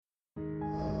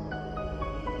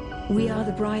We Are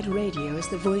the Bride Radio is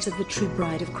the voice of the true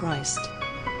bride of Christ.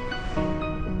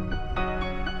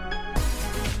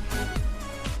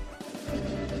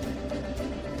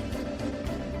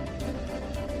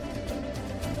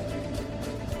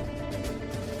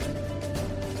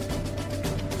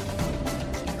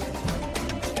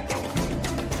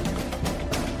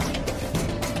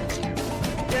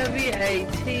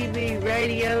 WATB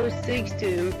Radio seeks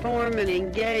to inform and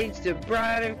engage the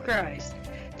bride of Christ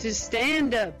to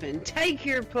stand up and take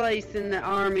your place in the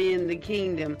army and the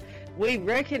kingdom. We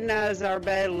recognize our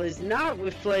battle is not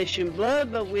with flesh and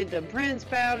blood, but with the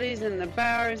principalities and the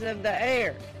powers of the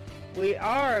air. We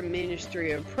are a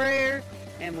ministry of prayer,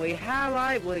 and we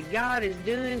highlight what God is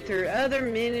doing through other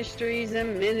ministries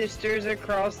and ministers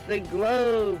across the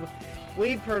globe.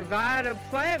 We provide a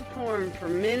platform for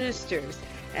ministers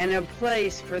and a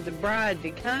place for the bride to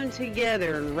come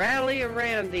together and rally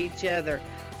around each other,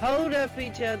 hold up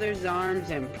each other's arms,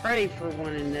 and pray for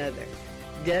one another.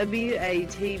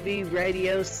 WATB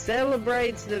Radio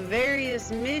celebrates the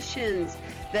various missions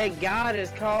that God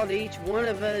has called each one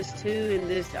of us to in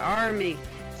this army.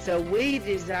 So we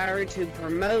desire to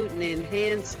promote and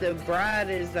enhance the bride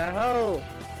as a whole.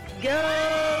 Go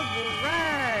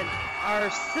bride! Our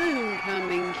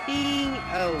soon-coming King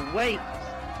awaits.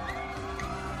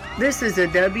 This is a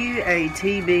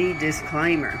WATB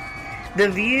disclaimer. The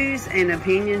views and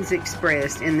opinions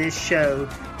expressed in this show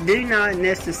do not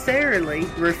necessarily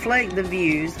reflect the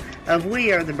views of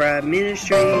We Are the Bride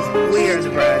Ministries, We Are the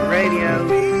Bride Radio,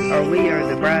 or We Are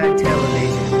the Bride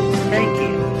Television. Thank you.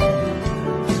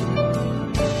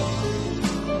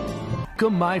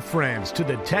 Welcome, my friends, to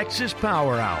the Texas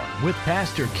Power Hour with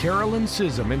Pastor Carolyn,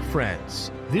 Sissom, and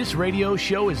friends. This radio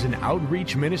show is an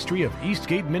outreach ministry of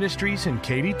Eastgate Ministries in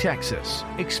Katy, Texas.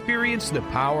 Experience the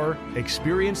power,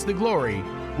 experience the glory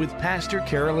with Pastor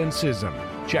Carolyn Sissom.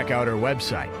 Check out our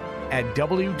website at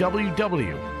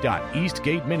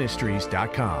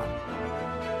www.eastgateministries.com.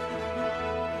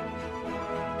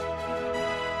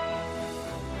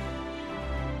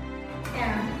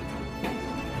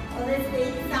 Well, this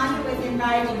week, Sandra was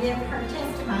invited to give her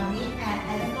testimony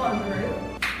at a flow group,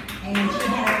 and she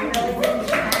had a really good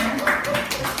time.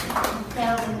 So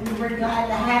we're glad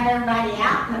to have everybody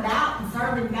out and about and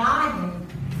serving God,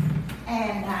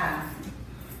 and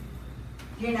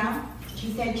you know,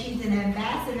 she said she's an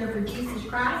ambassador for Jesus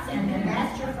Christ and an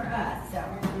ambassador for us. So,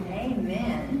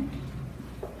 amen.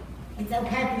 It's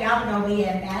okay for y'all to go be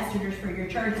ambassadors for your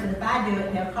church, and if I do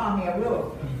it, they'll call me a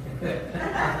wolf.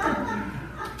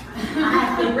 I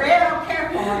have to be real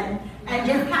careful and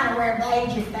just kind of wear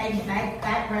beige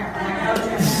background when I go to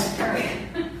another church.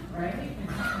 Right?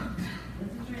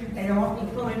 They don't want me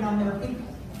pulling on their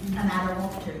people, and I don't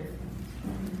want to.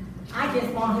 I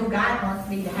just want who God wants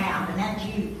me to have, and that's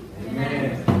you.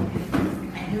 Amen.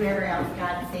 And whoever else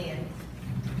God sends.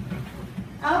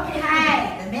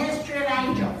 Okay, the Ministry of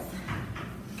Angels.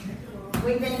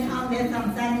 We've been on this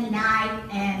on Sunday night,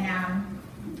 and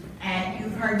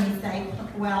you've heard me say,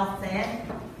 well said,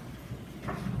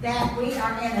 that we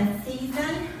are in a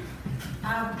season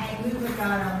of a move of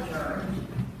God on the earth.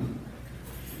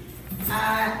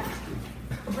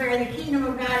 Where the kingdom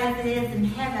of God as it is in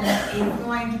heaven is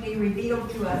going to be revealed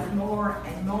to us more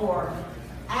and more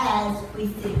as we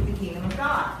seek the kingdom of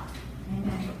God.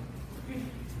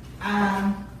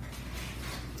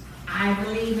 I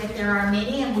believe that there are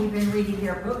many, and we've been reading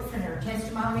their books and their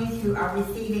testimonies, who are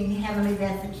receiving heavenly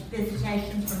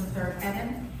visitations from the third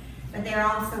heaven, but they're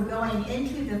also going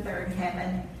into the third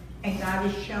heaven, and God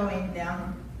is showing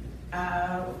them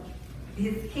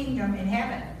His kingdom in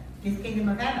heaven, His kingdom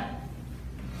of heaven.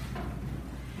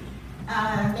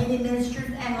 Many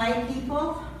ministers and lay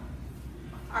people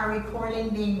are recording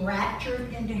being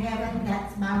raptured into heaven.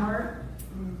 That's my word.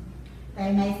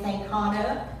 They may say caught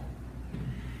up.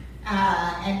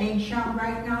 And being shown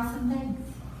great and awesome things.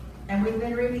 And we've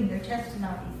been reading their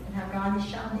testimonies and how God has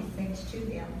shown these things to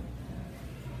them.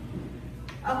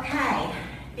 Okay,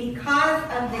 because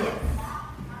of this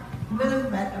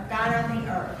movement of God on the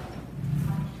earth,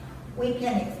 we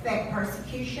can expect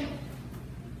persecution,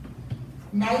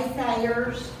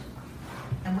 naysayers,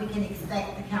 and we can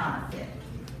expect the counterfeit.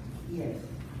 Yes.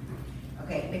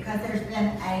 Okay, because there's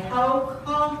been a whole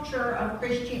culture of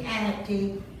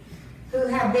Christianity who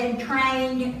have been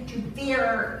trained to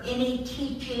fear any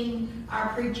teaching or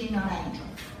preaching on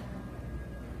angels.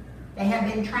 They have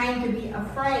been trained to be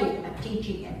afraid of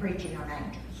teaching and preaching on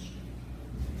angels.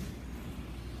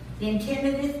 The intent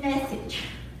of this message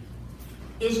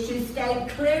is to state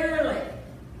clearly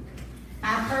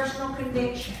my personal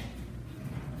conviction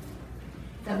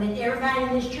so that everybody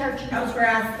in this church knows where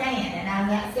I stand, and I'm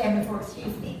not saying before,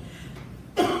 excuse me,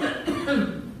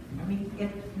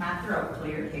 throat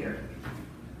cleared here.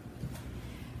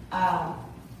 And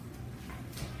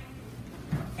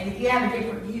if you have a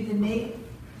different view than me,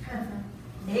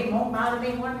 it won't bother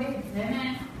me one bit.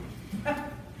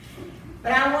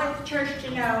 But I want the church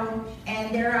to know,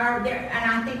 and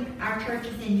I think our church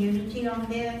is in unity on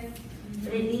this,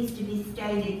 but it needs to be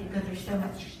stated because there's so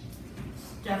much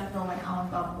stuff going on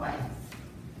both ways.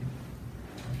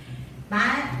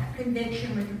 My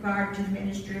conviction with regard to the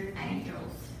ministry of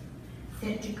angels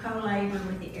sent to co-labor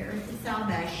with the heirs of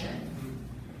salvation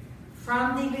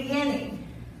from the beginning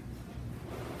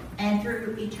and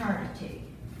through eternity,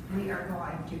 we are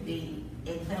going to be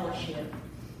in fellowship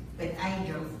with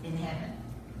angels in heaven,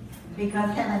 because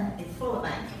heaven is full of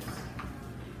angels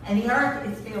and the earth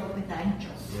is filled with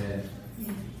angels. Yes.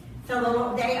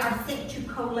 So they are sent to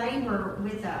co-labor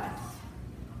with us.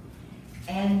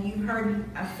 And you heard,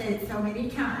 I've said it so many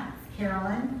times,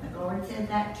 Carolyn, the Lord said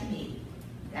that to me.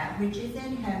 That which is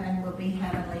in heaven will be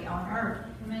heavenly on earth.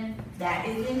 Amen. That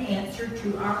is in answer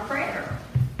to our prayer.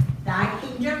 Thy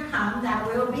kingdom come, thy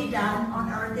will be done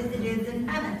on earth as it is in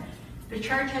heaven. The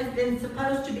church has been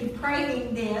supposed to be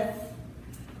praying this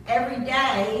every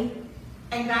day,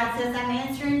 and God says, I'm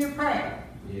answering your prayer.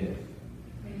 Yes.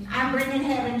 I'm bringing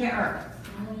heaven to earth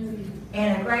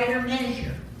in a greater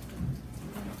measure.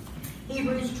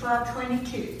 Hebrews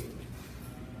 12:22.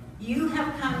 You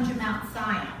have come to Mount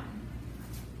Zion,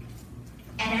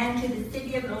 and unto the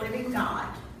city of the living God,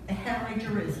 the heavenly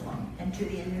Jerusalem, and to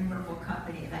the innumerable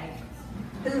company of angels.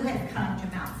 Who has come to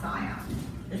Mount Zion?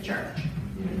 The church.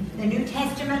 The New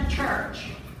Testament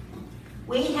church.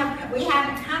 We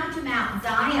haven't come to Mount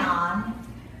Zion,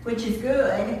 which is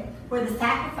good, where the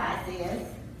sacrifice is.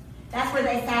 That's where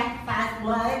they sacrifice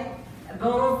blood,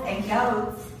 bulls, and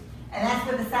goats. And that's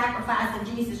where the sacrifice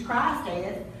of Jesus Christ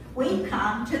is. We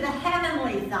come to the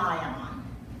heavenly Zion.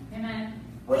 Amen.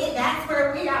 That's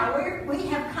where we are. We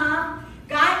have come,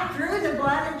 God, through the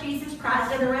blood of Jesus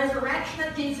Christ and the resurrection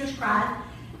of Jesus Christ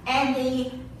and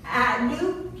the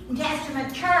New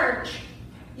Testament church,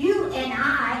 you and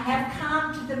I have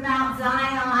come to the Mount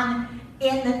Zion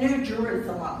in the New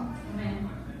Jerusalem. Amen.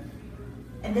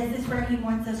 And this is where he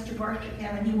wants us to worship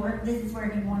him, and this is where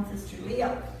he wants us to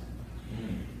live.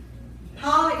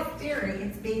 Paul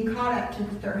experienced being caught up to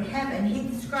the third heaven. He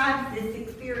describes this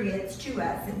experience to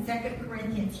us in 2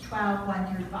 Corinthians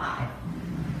 12:1-5.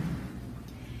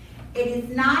 It is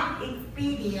not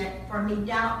expedient for me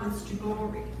doubtless to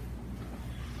glory.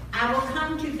 I will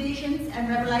come to visions and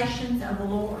revelations of the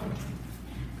Lord.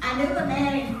 I knew a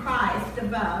man in Christ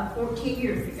above 14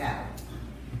 years ago.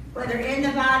 Whether in the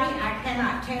body I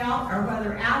cannot tell, or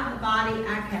whether out of the body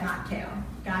I cannot tell.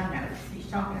 God knows. He's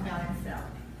talking about himself.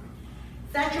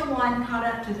 Such a one caught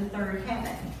up to the third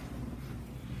heaven.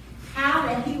 How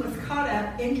that he was caught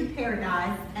up into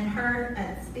paradise and heard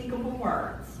unspeakable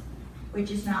words, which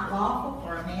is not lawful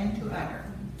for a man to utter.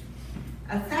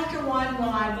 Of such a one will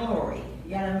I glory,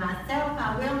 yet of myself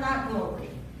I will not glory,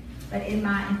 but in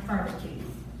my infirmities.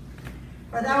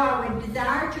 For though I would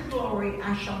desire to glory,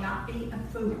 I shall not be a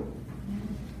fool.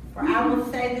 For I will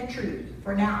say the truth,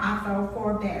 for now I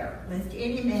forbear, lest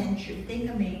any man should think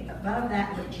of me above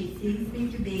that which he sees me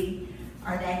to be,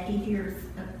 or that he hears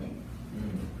of me.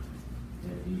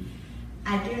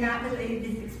 I do not believe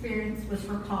this experience was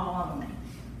for Paul only.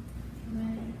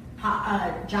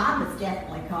 John was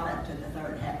definitely caught up to the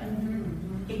third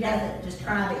heaven. He doesn't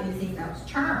describe it using those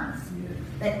terms.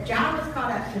 But John was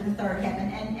caught up to the third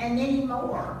heaven, and many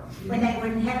more, when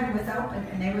heaven was open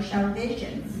and they were shown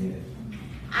visions.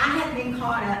 I have been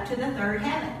caught up to the third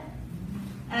heaven.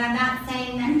 And I'm not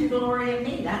saying that to glory of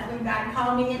me. That's when God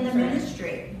called me in the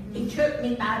ministry. He took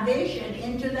me by vision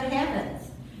into the heavens.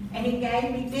 And he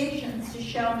gave me visions to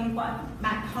show me what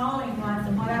my calling was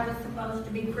and what I was supposed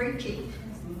to be preaching.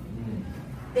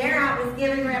 There I was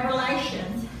given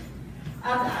revelations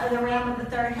of the realm of the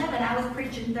third heaven. I was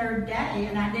preaching third day,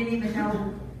 and I didn't even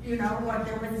know, what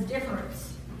there was a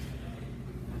difference.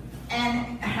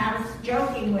 And I was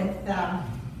joking with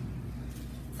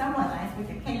someone last week.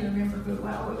 I can't remember who.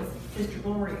 Well, it was Sister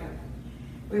Gloria.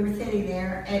 We were sitting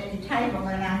there at the table,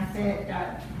 and I said,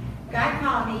 God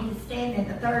called me to stand in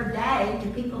the third day to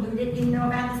people who didn't even know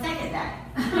about the second day.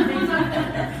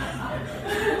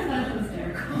 That's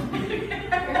hysterical.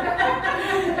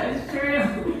 It's true.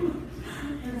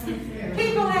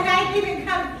 People that hadn't even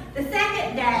come. The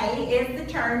second day is the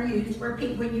term used for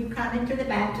people when you come into the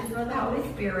baptism of the Holy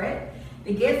Spirit,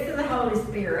 the gifts of the Holy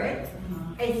Spirit.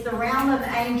 It's the realm of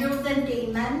angels and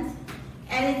demons,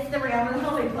 and it's the realm of the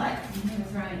holy place.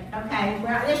 That's right. Okay,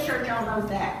 well, this church all knows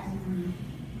that.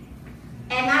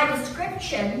 And my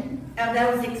description of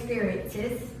those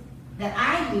experiences that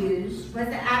I used was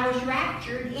that I was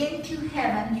raptured into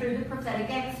heaven through the prophetic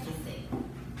ecstasy.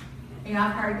 You know,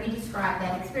 I've heard me describe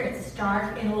that experience. It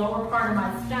started in the lower part of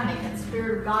my stomach, and the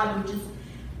Spirit of God would just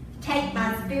take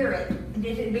my spirit, and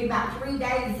it would be about 3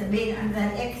 days of being under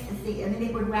that ecstasy, and then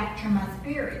it would rapture my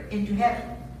spirit into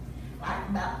heaven.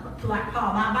 Like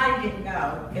Paul, my body didn't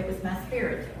go, it was my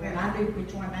spirit. Well, I knew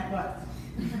which one that was.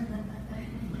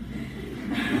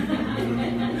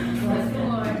 Bless the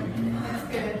Lord. That's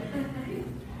good.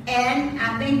 And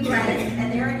I've been graced,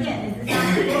 and there again, this is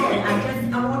not the glory.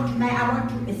 I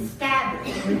want to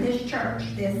establish with this church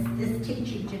this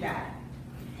teaching today.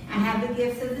 I have the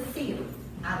gifts of the seer.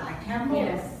 I like to have more.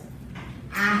 Yes.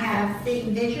 I have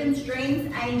seen visions,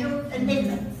 dreams, angels, and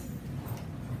demons.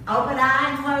 Open eye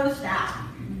and closed eye.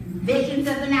 Visions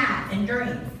of the night and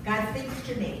dreams. God speaks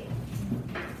to me.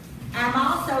 I'm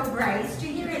also graced to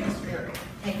hear in the Spirit.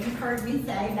 And you've heard me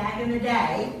say back in the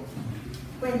day,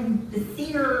 when the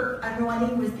seer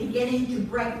anointing was beginning to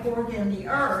break forth in the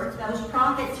earth, those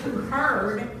prophets who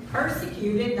heard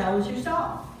persecuted those who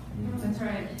saw. That's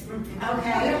right.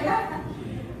 Okay?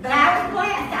 But I was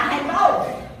blessed. I had both.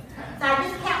 So I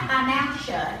just kept my mouth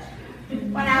shut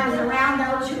when I was around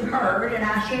those who heard, and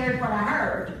I shared what I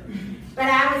heard. But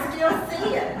I was still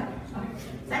seeing.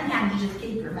 Sometimes you just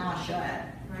keep your mouth shut.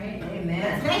 Right? Amen.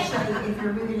 Especially if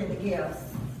you're moving in the gifts,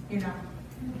 you know.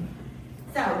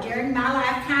 So during my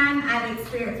lifetime, I've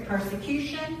experienced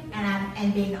persecution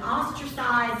and being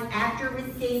ostracized after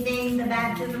receiving the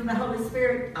baptism of the Holy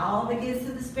Spirit, all the gifts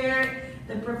of the Spirit,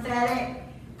 the prophetic,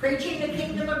 preaching the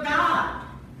kingdom of God.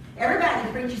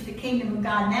 Everybody preaches the kingdom of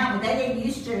God now, but they didn't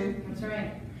used to. That's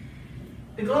right.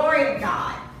 The glory of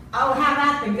God. Oh, how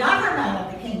about the government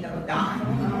of the kingdom of God?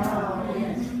 Oh,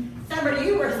 yes. Some of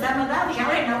you were some of those. Y'all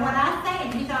didn't know what I was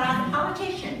saying. You thought I was a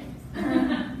politician.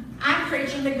 I'm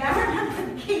preaching the government of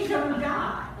the kingdom of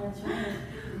God. That's right.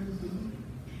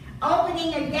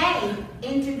 Opening a gate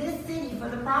into this city for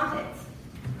the prophets.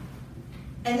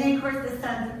 And then, of course, the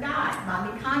sons of God.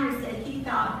 Bobby Conner said he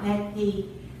thought that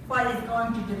what is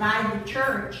going to divide the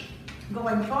church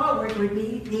going forward would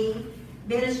be the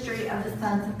ministry of the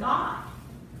sons of God.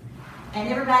 And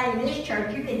everybody in this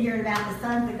church, you've been hearing about the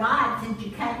sons of God since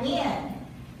you came in.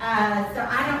 So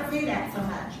I don't see that so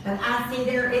much. But I see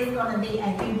there is going to be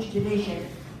a huge division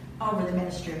over the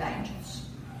ministry of angels.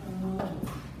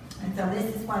 And so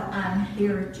this is what I'm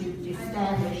here to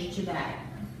establish today.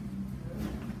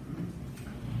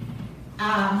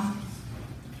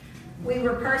 We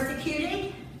were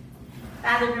persecuted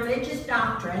by the religious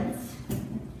doctrines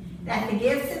that the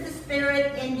gifts of the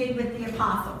Spirit ended with the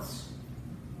apostles.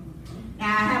 Now,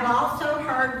 I have also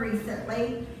heard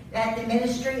recently that the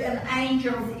ministry of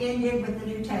angels ended with the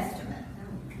New Testament.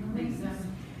 That makes sense.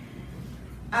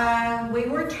 We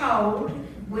were told,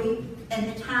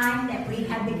 at the time that we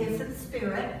had the gifts of the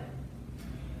Spirit,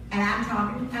 and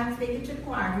I'm speaking to the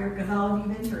choir here because all of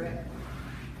you have been through it,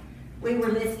 we were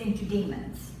listening to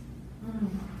demons.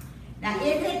 Now,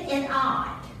 isn't it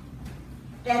odd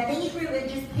that these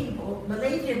religious people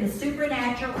believed in the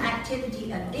supernatural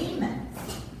activity of demons,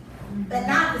 but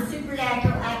not the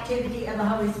supernatural activity of the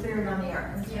Holy Spirit on the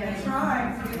earth? Yeah. That's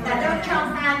right. Now, don't y'all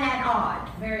find that odd?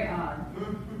 Very odd.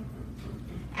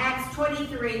 Acts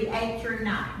 23, 8 through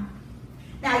 9.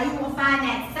 Now, you will find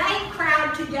that same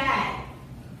crowd today.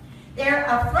 They're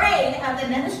afraid of the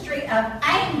ministry of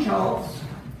angels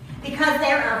because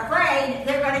they're afraid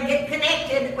they're going to get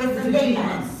connected with the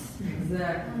demons.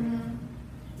 Exactly.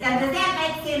 Now, does that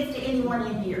make sense to anyone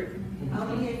in here?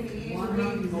 Only if you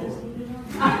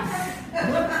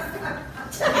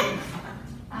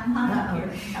I'm hung up here.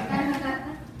 Okay.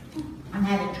 I'm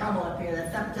having trouble up here.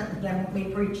 That's something that when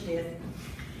we preach this.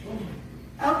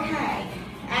 Okay.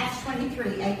 Acts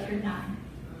 23, 8 through 9.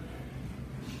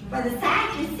 For the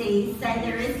Sadducees say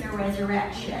there is no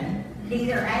resurrection,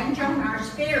 neither angel nor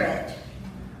spirit,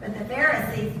 but the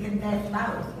Pharisees confess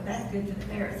both. Well, that's good for the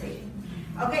Pharisees.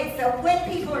 Okay, so when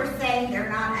people are saying they're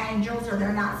not angels or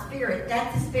they're not spirit,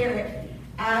 that's the spirit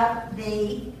of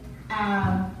the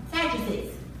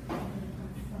Sadducees.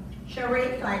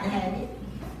 Cherie, glad to have you.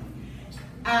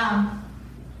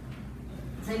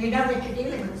 So you know that you're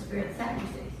dealing with the spirit of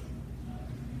Sadducees.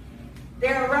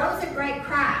 There arose a great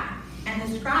cry, and the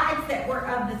scribes that were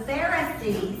of the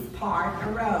Pharisees' part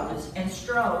arose and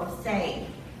strove, saying,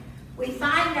 We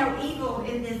find no evil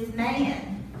in this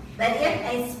man, but if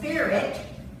a spirit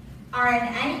or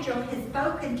an angel has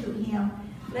spoken to him,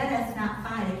 let us not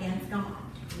fight against God.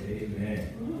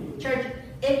 Amen. Church,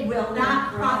 it will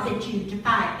not profit you to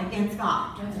fight against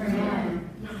God. That's right.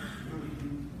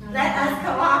 Let us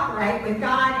cooperate with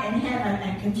God in heaven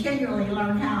and continually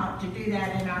learn how to do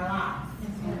that in our lives.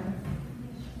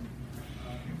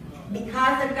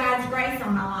 because of God's grace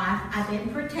on my life, I've been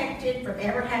protected from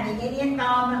ever having any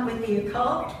involvement with the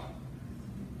occult,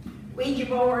 Ouija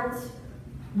boards,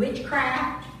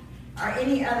 witchcraft, or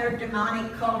any other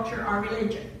demonic culture or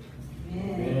religion.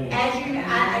 As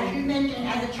you mentioned,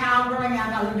 as a child growing up,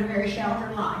 I lived a very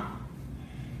sheltered life.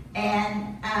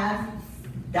 And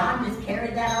Don just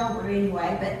carried that over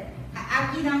anyway, but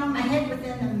my head was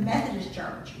in the Methodist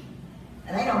church.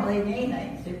 And they don't believe in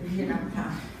anything,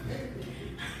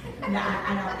 No,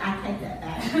 I take that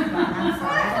back. I'm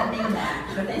sorry, I don't mean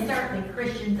that. But they're certainly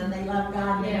Christians and they love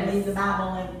God and they believe the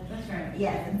Bible. And That's right.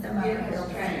 yes, and some of them feel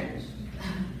strange.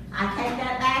 I take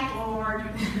that back, Lord.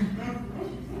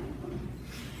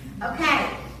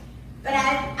 Okay. But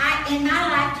in my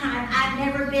lifetime, I've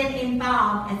never been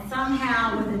involved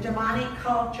somehow with a demonic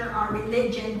culture or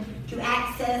religion to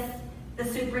access the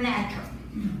supernatural.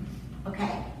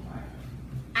 Okay?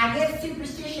 I give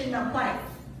superstition no place.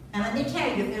 And let me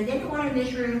tell you, if there's anyone in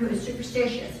this room who is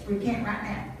superstitious, repent right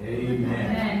now.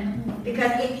 Amen.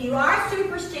 Because if you are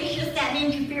superstitious, that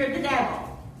means you fear the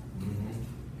devil.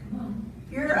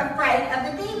 You're afraid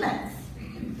of the demons.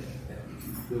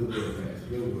 Good word, Pastor.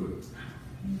 Good word.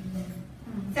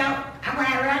 So when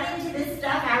I run into this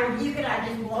stuff, I rebuke it, I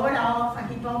just blow it off, I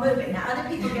keep on moving. Now other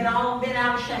people get all bent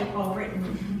out of shape over it, and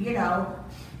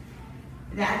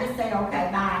I just say, okay,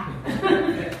 bye.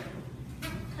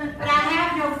 But I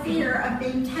have no fear of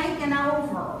being taken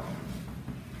over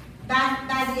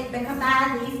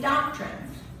by these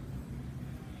doctrines.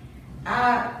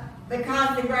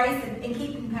 Because the grace and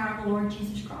keeping power of the Lord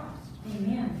Jesus Christ.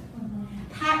 Amen.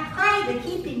 Pray the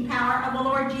keeping power of the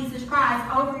Lord Jesus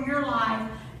Christ over your life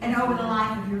and over the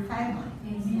life of your family.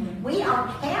 Amen. We are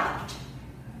kept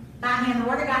by Him. The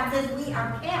Word of God says we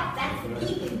are kept. That's the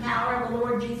keeping power of the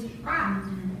Lord Jesus Christ.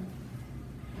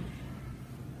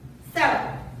 So,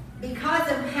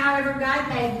 because of however God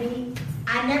made me,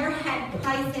 I never had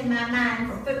place in my mind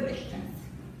for foolishness.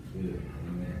 Good.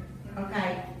 Amen.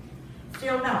 Okay?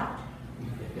 Still don't.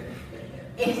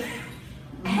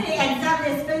 And some of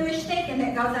this foolish thinking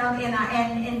that goes on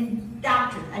in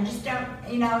doctrine. I just don't,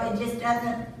 it just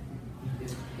doesn't.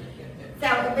 So,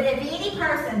 but if any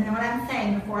person, what I'm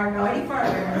saying before I go any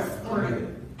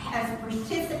further, has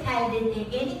participated in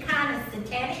any kind of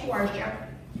satanic worship,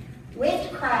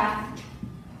 witchcraft,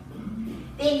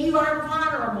 then you are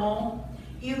vulnerable.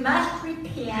 You must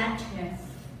repent. Yes.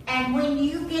 And when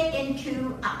you get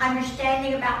into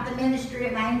understanding about the ministry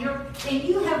of angels, then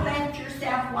you have left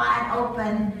yourself wide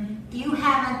open. You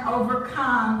haven't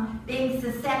overcome being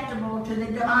susceptible to the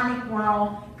demonic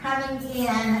world coming in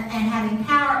and having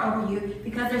power over you,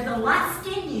 because there's a lust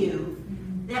in you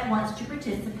that wants to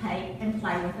participate and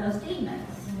play with those demons.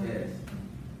 Yes.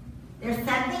 There's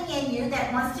something in you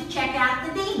that wants to check out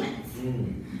the demons.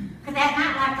 Because that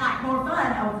might like more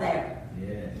fun over there.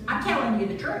 Yes. I'm telling you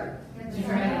the truth. That's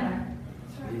right.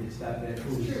 We need to stop that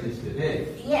foolishness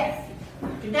today. Yes,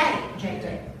 today,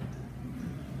 JJ.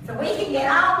 So we can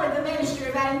get on with the ministry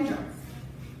of angels.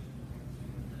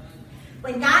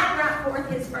 When God brought forth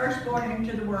His firstborn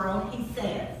into the world, He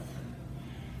says,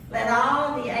 "Let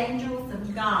all the angels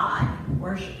of God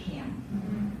worship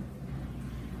Him."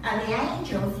 Of the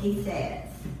angels, He says,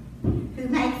 who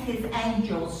makes His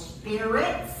angels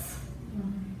spirits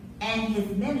and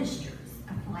His ministers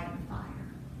a flame of fire.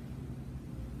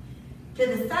 To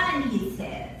the Son, He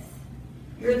says,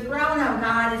 "Your throne, O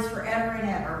God, is forever and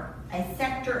ever. A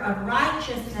scepter of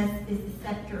righteousness is the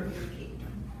scepter of your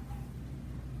kingdom."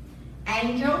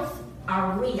 Angels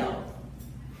are real.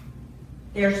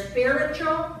 They're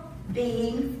spiritual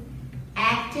beings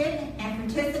active and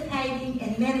participating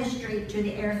in ministry to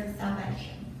the heirs of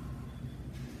salvation,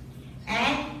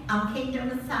 and on kingdom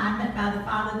assignment by the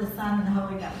Father, the Son, and the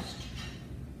Holy Ghost.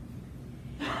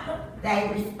 They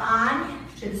respond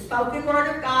to the spoken word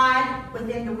of God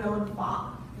within the will of the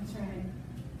Father. That's right.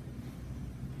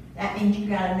 That means you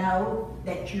got to know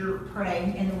that you're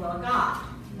praying in the will of God.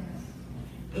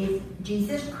 Yes. If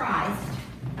Jesus Christ,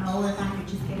 if I could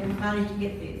just get everybody to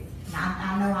get this.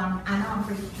 I know I'm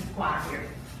preaching to the choir here.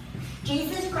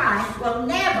 Jesus Christ will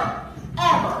never,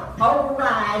 ever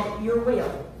override your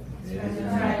will.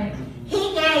 That's right.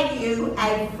 He gave you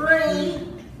a free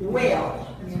will.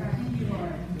 That's right. Thank you,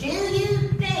 Lord. Do you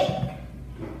think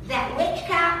that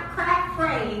witchcraft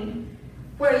praying,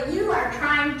 where you are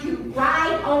trying to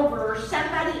ride over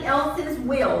somebody else's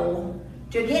will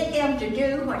to get them to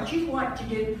do what you want to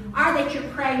do, or that you're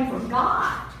praying for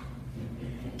God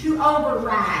to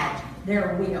override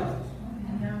their will?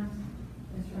 Yeah.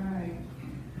 That's right.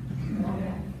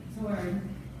 That's the word.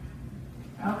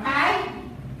 Okay?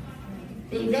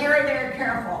 Be very, very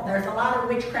careful. There's a lot of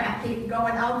witchcraft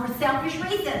going on for selfish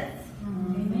reasons.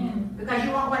 Because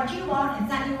you want what you want, and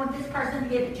something you want this person to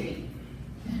give it to you.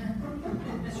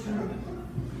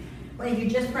 Well, you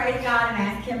just pray to God and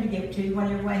ask Him to give it to you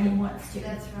whatever way He wants to.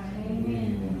 That's right.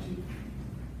 Amen.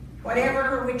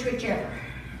 Whatever or whichever.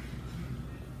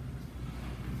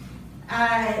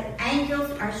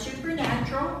 Angels are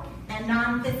supernatural and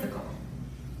non-physical,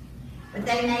 but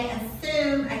they may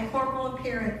assume a corporal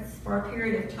appearance for a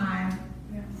period of time,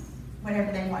 Yes.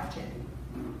 whenever they want to.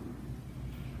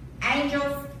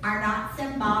 Angels are not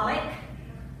symbolic.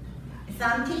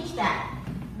 Some teach that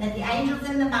the angels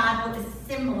in the Bible is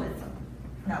symbolism.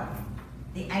 No,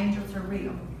 the angels are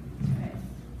real.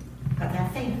 Because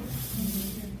I've seen them.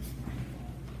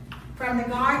 From the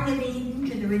Garden of Eden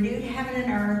to the renewed heaven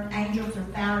and earth, angels are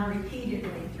found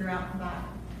repeatedly throughout the Bible.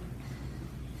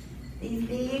 These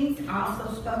beings are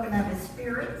also spoken of as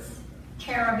spirits,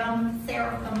 cherubim,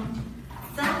 seraphim,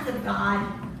 sons of God,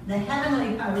 the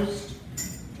heavenly host,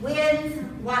 winds,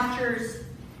 watchers,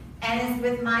 and as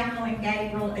with Michael and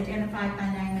Gabriel, identified by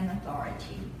name and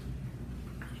authority.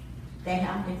 They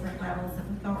have different levels of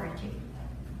authority.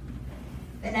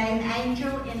 The name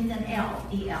angel ends in L,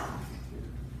 E-L.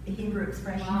 The Hebrew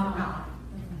expression for God.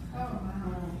 Oh,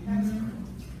 wow. That's cool.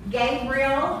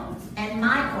 Gabriel and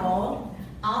Michael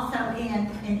also end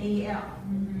in E-L.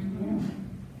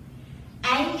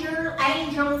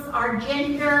 Angels are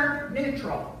gender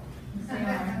neutral.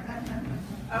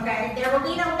 Okay, there will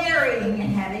be no marrying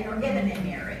in heaven or given in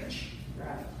marriage.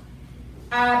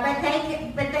 But they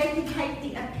can take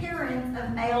the appearance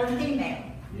of male and female.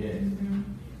 Yes.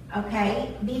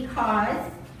 Okay,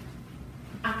 because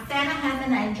Oksana has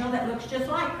an angel that looks just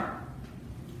like her.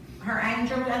 Her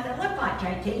angel doesn't look like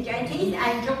JT. JT's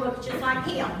angel looks just like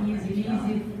him. Easy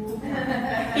fool.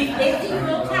 He's busy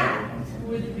real time.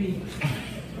 Would be.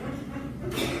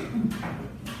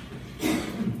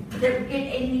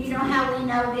 And you know how we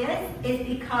know this? It's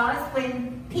because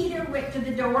when Peter went to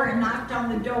the door and knocked on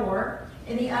the door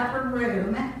in the upper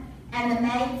room, and the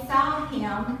maid saw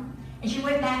him, and she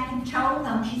went back and told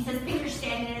them, she says, Peter's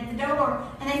standing at the door.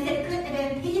 And they said, it couldn't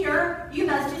have been Peter. You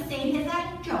must have seen his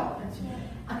angel.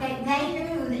 Okay, they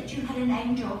knew that you had an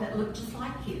angel that looked just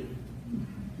like you.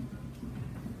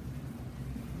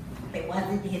 It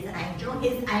wasn't his angel.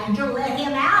 His angel let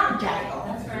him out of jail.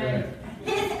 That's right.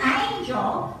 His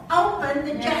angel opened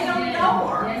the jail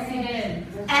door Yes, he did.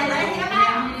 and let him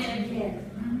out. Yeah, he did.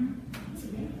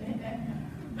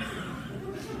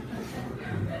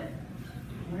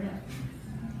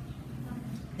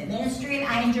 The ministry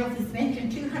of angels is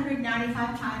mentioned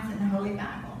 295 times in the Holy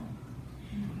Bible.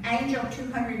 Angel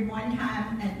 201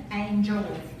 times and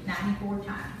angels 94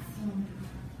 times.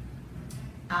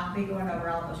 I'll be going over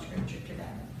all those scriptures today.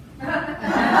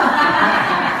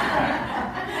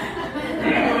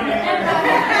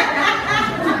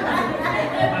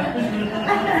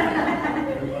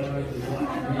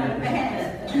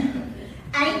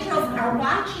 Angels are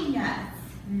watching us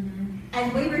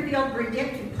as we reveal the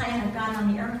redemptive plan of God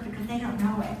on the earth because they don't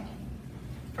know it.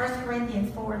 1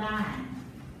 Corinthians 4:9.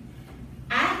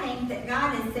 I think that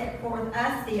God has set forth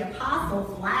us, the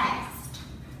apostles, last.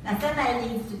 Now somebody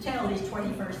needs to tell these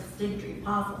 21st century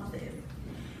apostles this.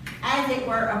 As it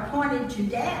were appointed to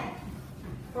death.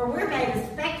 For we're made a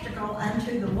spectacle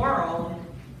unto the world,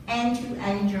 and to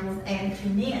angels, and to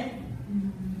men.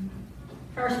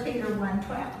 1 Peter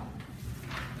 1:12.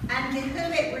 Unto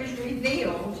whom it was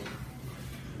revealed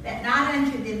that not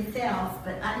unto themselves,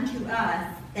 but unto us,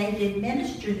 they did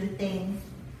minister the things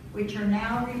which are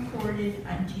now reported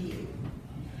unto you.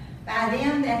 By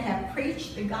them that have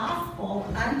preached the gospel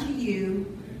unto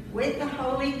you with the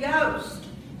Holy Ghost,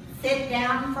 sent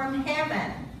down from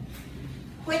heaven,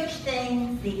 which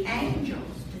things the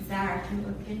angels desire to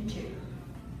look into.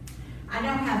 I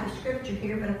don't have the scripture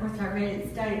here, but of course I read it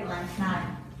and studied it last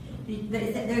night.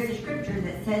 There's a scripture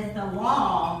that says the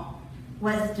law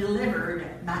was delivered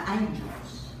by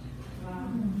angels.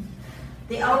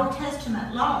 The Old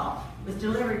Testament law was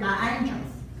delivered by angels.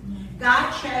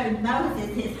 God showed Moses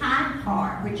his hind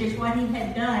part, which is what he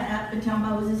had done up until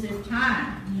Moses'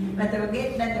 time. But the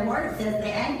word says the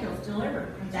angels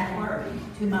delivered that word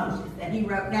to Moses that he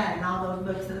wrote down in all those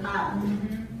books of the Bible.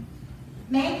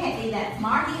 Man can't be that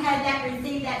smart. He had that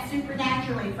received that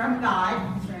supernaturally from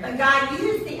God. But God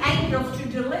used the angels to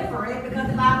deliver it because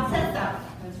the Bible says so.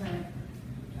 That's right.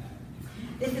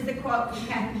 This is a quote from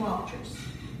Kathy Walters.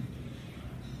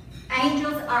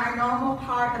 Angels are a normal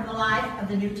part of the life of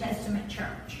the New Testament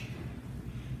church.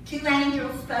 2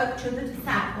 angels spoke to the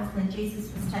disciples when Jesus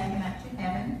was taken up to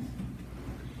heaven.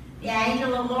 The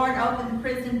angel of the Lord opened the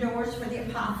prison doors for the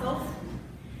apostles.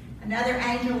 Another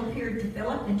angel appeared to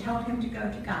Philip and told him to go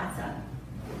to Gaza.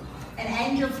 An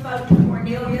angel spoke to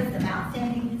Cornelius about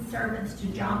sending his servants to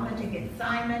Joppa to get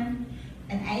Simon.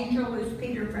 An angel loosed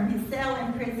Peter from his cell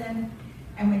in prison.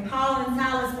 And when Paul and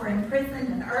Silas were imprisoned,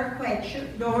 an earthquake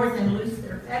shook doors and loosed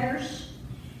their fetters.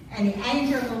 And the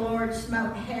angel of the Lord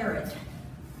smote Herod.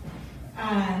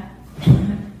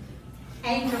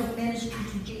 Angels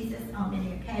ministered to Jesus on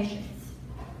many occasions.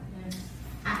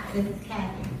 This is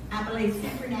Kathy. I believe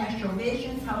supernatural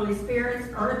visions, Holy Spirits,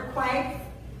 earthquakes,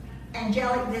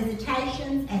 angelic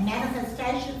visitations, and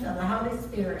manifestations of the Holy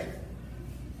Spirit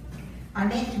are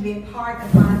meant to be a part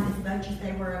of life as much as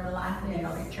they were of the life of the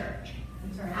early church.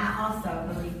 I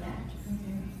also believe that.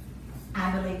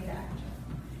 I believe that.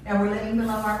 Now we're living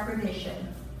below our provision,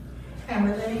 and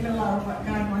we're living below what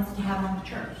God wants to have on the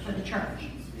church, for the church.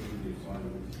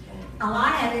 A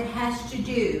lot of it has to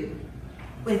do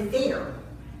with fear.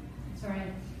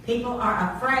 People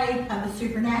are afraid of the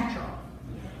supernatural.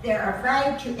 They're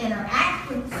afraid to interact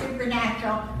with the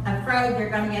supernatural, afraid they're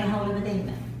going to get a hold of a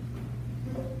demon.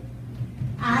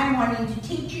 I'm wanting to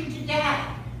teach you today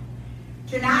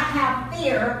to not have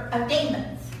fear of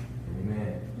demons.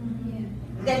 Amen.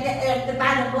 That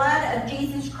by the blood of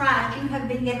Jesus Christ, you have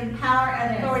been given power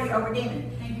and authority over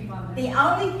demons. Thank you, Father. The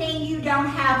only thing you don't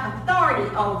have authority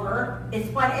over is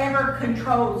whatever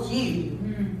controls you.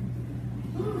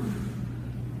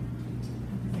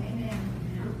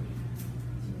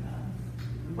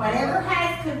 Whatever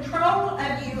has control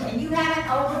of you and you haven't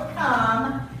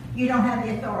overcome, you don't have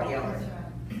the authority over it.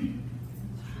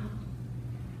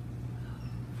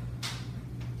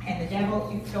 And the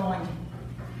devil is going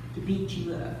to beat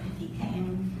you up if he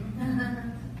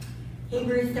can.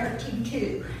 Hebrews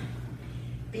 13:2.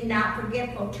 Be not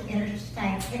forgetful to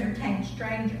entertain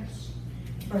strangers,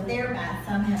 for thereby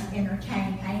some have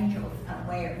entertained angels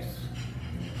unawares.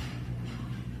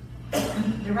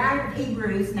 The writer of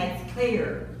Hebrews makes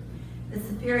clear the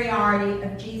superiority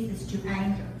of Jesus to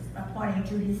angels by pointing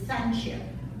to his sonship,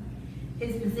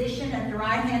 his position at the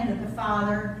right hand of the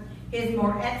Father, his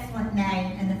more excellent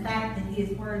name, and the fact that he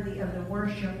is worthy of the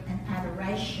worship and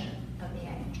adoration of the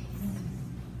angels.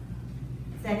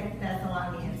 2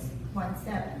 Thessalonians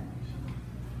 1:7.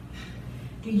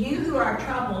 Do you who are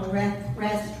troubled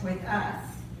rest with us,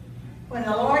 when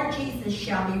the Lord Jesus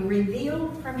shall be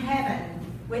revealed from heaven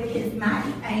with his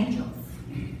mighty angels.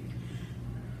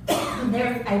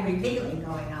 There's a revealing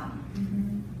going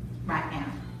on right now.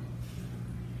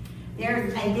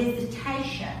 There's a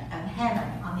visitation of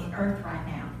heaven on the earth right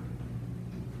now.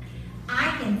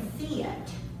 I can see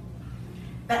it,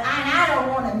 but I don't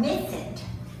want to miss it,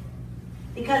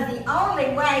 because the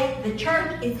only way the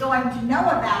church is going to know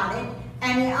about it,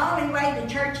 and the only way the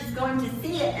church is going to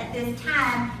see it at this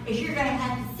time, is you're going to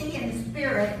have to see in the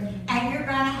Spirit, and you're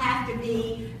going to have to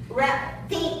be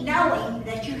knowing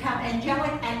that you have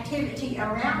angelic activity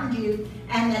around you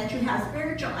and that you have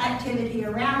spiritual activity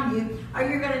around you, or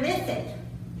you're going to miss it.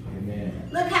 Amen.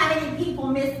 Look how many people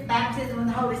miss the baptism of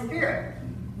the Holy Spirit.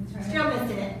 Right. Still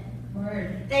missing it.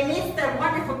 Word. They miss the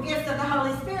wonderful gifts of the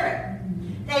Holy Spirit.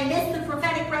 They miss the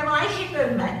prophetic revelation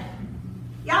movement.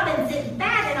 Y'all been sitting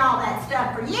bad in all that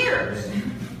stuff for years.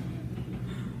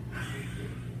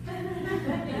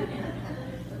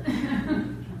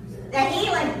 The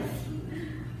healings.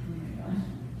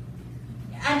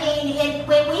 I mean,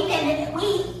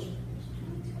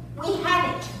 we have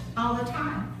it all the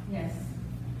time. Yes.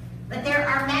 But there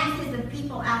are masses of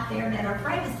people out there that are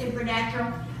afraid of supernatural,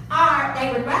 or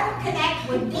they would rather connect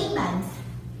with demons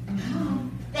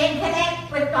than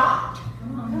connect with God.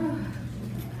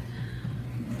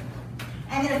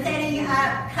 And they're setting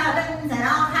up covens and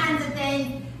all kinds of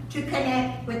things to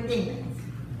connect with demons.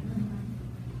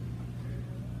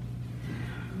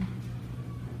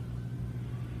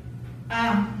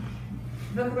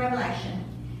 Book of Revelation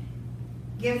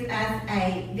gives us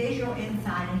a visual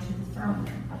insight into the throne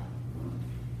room,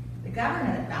 the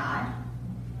government of God,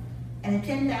 and the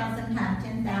 10,000 times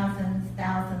 10,000s,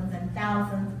 thousands, and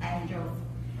thousands angels,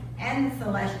 and the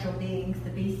celestial beings,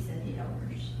 the beasts and the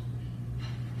elders.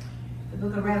 The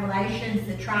book of Revelation is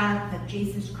the triumph of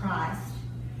Jesus Christ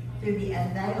through the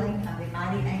unveiling of the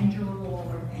mighty angel of the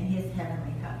Lord and his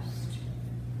heavenly host.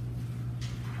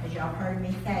 As y'all heard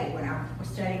me say when I was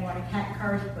studying one of Kat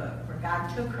Kerr's book, where God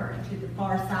took her to the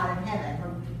far side of heaven, where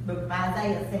the book of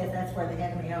Isaiah says that's where the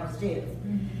heavenly host is,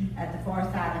 at the far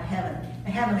side of heaven.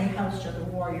 The heavenly host are the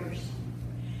warriors.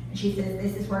 And she says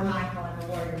this is where Michael and the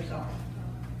warriors are.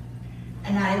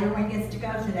 And not everyone gets to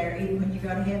go to there, even when you go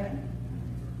to heaven.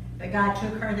 But God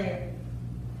took her there.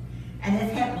 And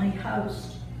this heavenly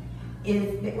host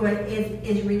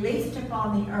is released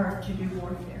upon the earth to do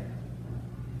warfare.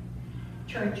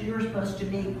 Church, you're supposed to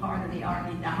be part of the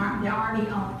army. The army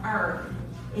on earth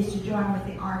is to join with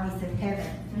the armies of heaven.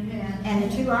 And the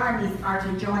two armies are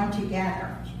to join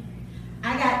together.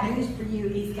 I got news for you,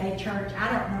 Eastgate Church.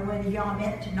 I don't know whether y'all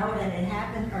meant to know that it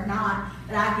happened or not,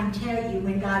 but I can tell you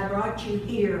when God brought you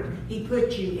here, He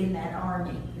put you in that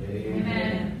army.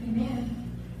 Amen. Amen.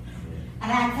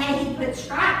 And I say He put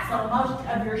stripes on most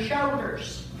of your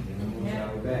shoulders.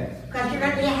 Because you're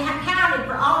going to be accounted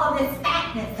for all of this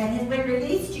fatness that has been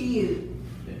released to you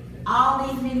all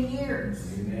these many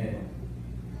years. Amen.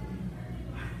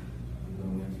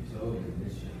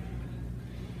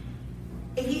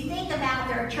 If you think about,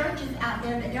 there are churches out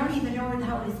there that don't even know the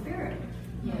Holy Spirit.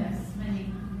 Yes, many.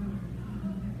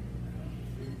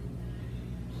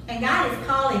 And God is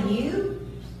calling you,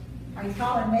 or He's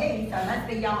calling me, so it must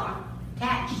be y'all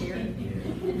attached here.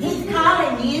 He's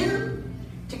calling you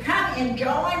to come and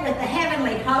join with the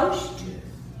heavenly host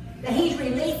that He's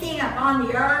releasing upon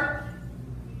the earth,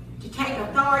 to take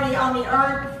authority on the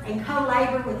earth and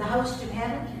co-labor with the host of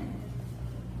heaven.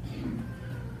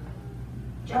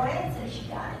 Joanne says she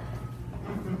got it.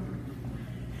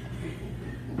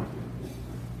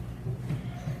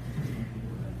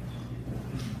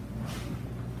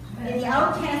 In the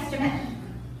Old Testament,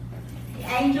 the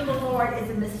angel of the Lord is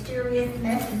a mysterious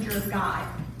messenger of God,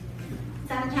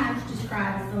 sometimes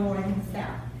described as the Lord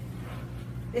Himself.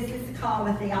 This is called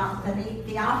a theophany.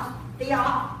 Theophany.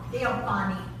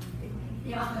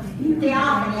 I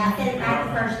said it right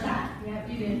the first time. Yep,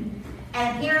 you did.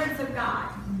 An appearance of God,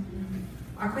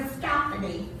 or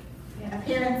Christophany,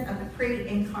 appearance of the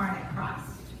pre-incarnate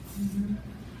Christ.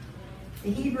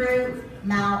 The Hebrew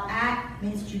malak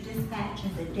means to dispatch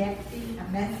as a deputy, a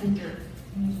messenger,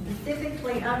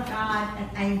 specifically of God, an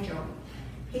angel.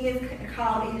 He is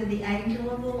called either the angel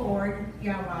of the Lord,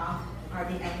 Yahweh, or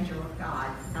the angel of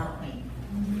God, Elohim.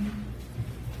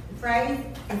 The phrase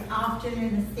is often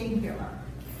in the singular.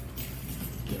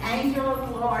 The angel of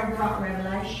the Lord brought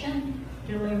revelation,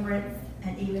 deliverance,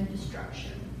 and even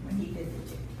destruction when He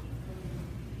visited.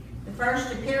 The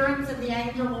first appearance of the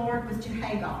angel Lord was to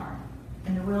Hagar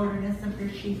in the wilderness of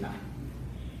Beersheba.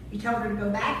 He told her to go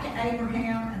back to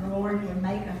Abraham, and the Lord would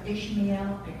make of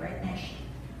Ishmael a great nation.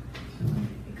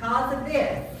 Because of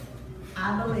this,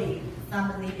 I believe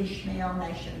some of the Ishmael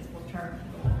nations will turn to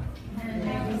the Lord.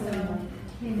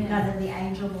 Because of the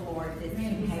angel of the Lord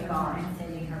visiting Hagar and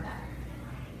sending her back.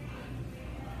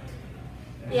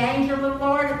 The angel of the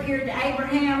Lord appeared to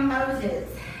Abraham, Moses,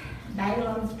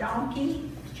 Balaam's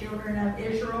donkey, the children of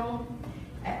Israel,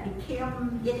 at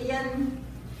Bechem, Gideon,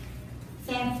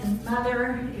 Samson's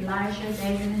mother, Elijah,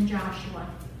 David, and Joshua.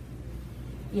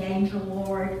 The angel of the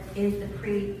Lord is the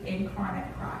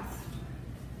pre-incarnate Christ.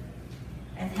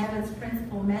 As heaven's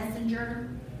principal messenger,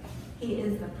 He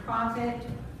is the prophet,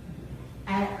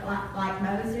 like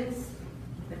Moses,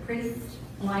 the priest,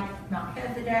 like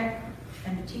Melchizedek,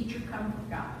 and the teacher come from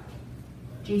God.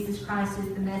 Jesus Christ is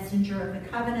the messenger of the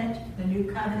covenant, the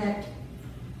new covenant.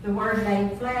 The Word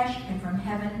made flesh and from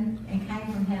heaven, and came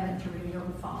from heaven to reveal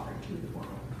the Father to the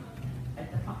world,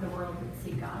 that the world would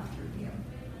see God through Him.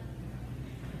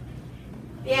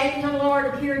 The angel of the Lord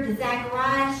appeared to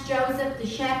Zacharias, Joseph, the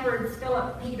shepherds,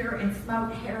 Philip, Peter, and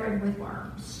smote Herod with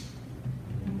worms.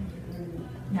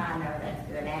 Now I know that's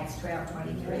good. Acts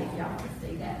 12:23. Y'all can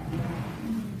see that.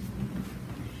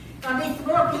 Now these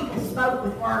more people spoke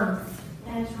with worms.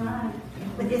 That's right.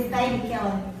 With this baby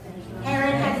killing.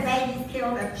 Herod had babies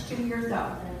killed up to 2 years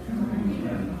old.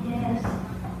 Yes.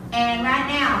 And right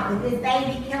now, with this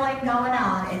baby killing going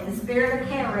on, as the spirit of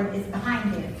Herod is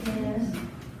behind him. Yes.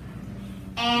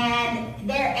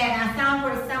 And I saw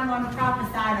where someone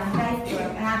prophesied on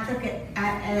Facebook, and I took it.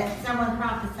 Someone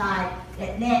prophesied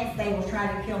that next they will try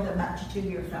to kill them up to 2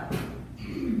 years old.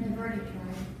 They've already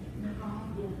tried.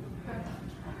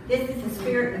 This is the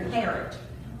spirit of Herod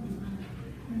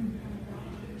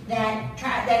that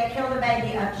killed the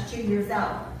baby up to 2 years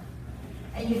old.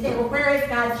 And you say, well, where is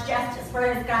God's justice?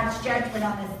 Where is God's judgment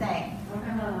on this thing?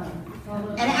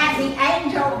 And as the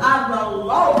angel of the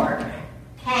Lord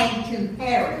came to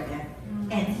Herod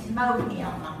and smote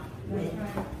him with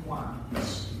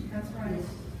worms. That's right.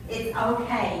 It's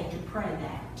okay to pray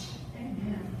that.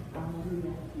 Amen.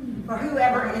 For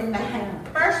whoever is behind.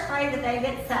 First pray that they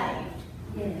get saved.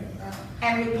 Yes.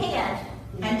 And repent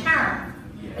and turn.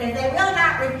 But if they will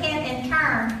not repent and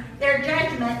turn, their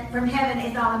judgment from heaven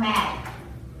is automatic.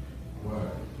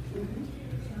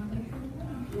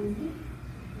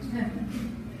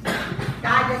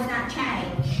 God does not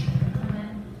change.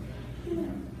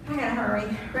 I gotta hurry.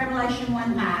 Revelation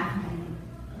 1:5.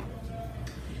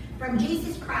 From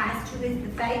Jesus Christ, who is the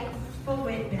faithful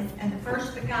witness and the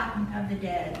first begotten of the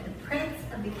dead, the Prince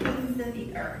of the kings of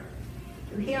the earth,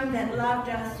 to him that loved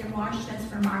us and washed us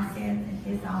from our sins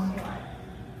in his own blood.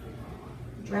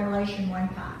 It's Revelation 1:5.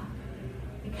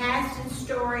 The cast and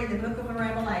story, the book of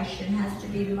Revelation, has to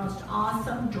be the most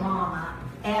awesome drama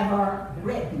ever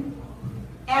written.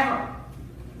 Ever.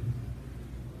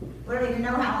 We don't even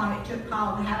know how long it took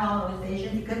Paul to have all those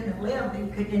visions. He couldn't have lived,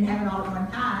 he didn't have it all at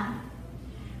one time.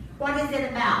 What is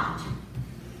it about?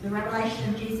 The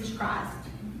revelation of Jesus Christ.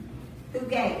 Who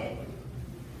gave it?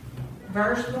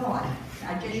 Verse 1,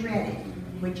 I just read it,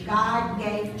 which God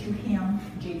gave to him,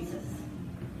 Jesus.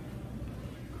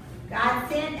 God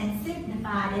sent and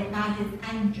signified it by his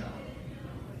angel.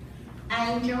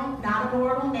 Angel, not a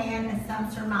mortal man, as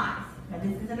some surmise. Now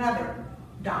this is another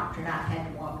doctrine I've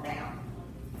had to walk down.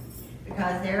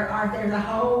 Because there's a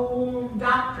whole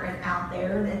doctrine out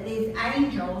there that these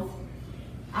angels,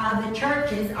 the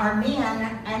churches, are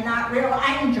men and not real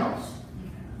angels.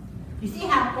 You see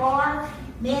how far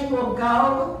men will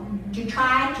go to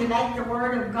try to make the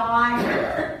Word of God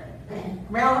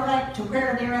relevant to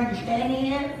where their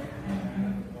understanding is?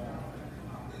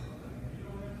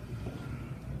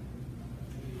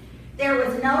 There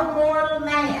was no mortal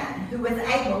man who was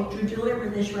able to deliver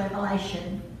this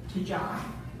revelation to John.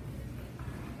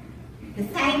 The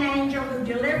same angel who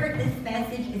delivered this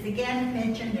message is again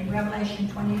mentioned in Revelation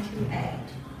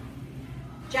 22:8.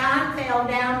 John fell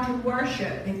down to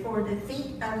worship before the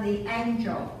feet of the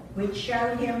angel, which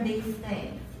showed him these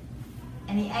things.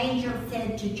 And the angel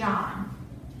said to John,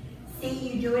 "See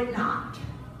you do it not,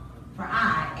 for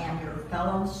I am your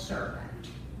fellow servant,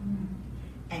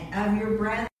 and of your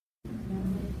brethren."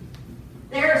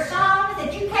 There are songs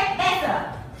that you can't mess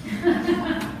up.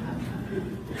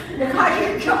 Because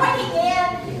you're joining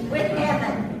in with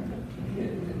heaven.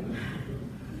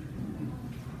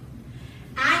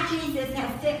 I, Jesus,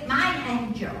 have sent my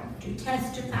angel to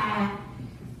testify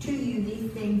to you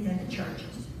these things in the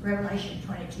churches. Revelation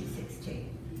 22:16.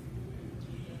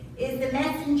 Is the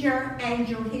messenger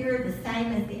angel here the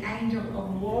same as the angel of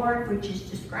the Lord, which is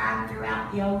described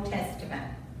throughout the Old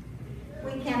Testament?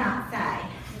 We cannot say.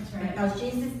 Right. Because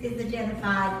Jesus is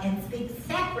identified and speaks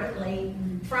separately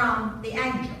from the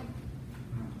angel.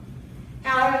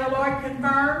 However, the Lord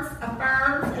confirms,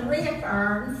 affirms, and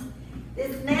reaffirms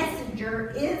this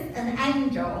messenger is an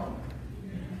angel,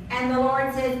 and the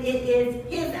Lord says it is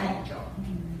his angel.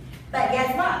 But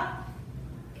guess what?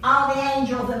 All the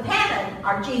angels of heaven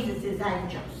are Jesus'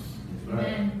 angels.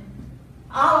 Right.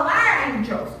 All of our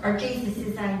angels are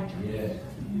Jesus' angels. Yes.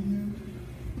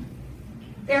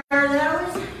 There are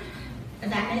those,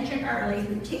 as I mentioned earlier,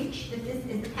 who teach that this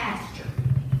is a pasture.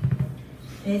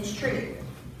 And it's true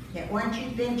that once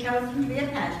you've been chosen to be a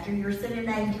pastor, you're sent an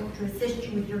angel to assist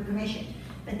you with your commission.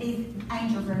 But these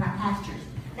angels are not pastors.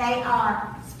 They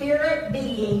are spirit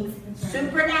beings,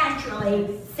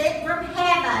 supernaturally sent from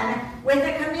heaven with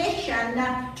a commission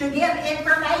to give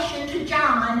information to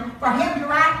John for him to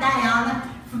write down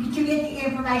to get the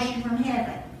information from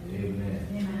heaven. Amen.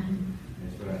 Amen.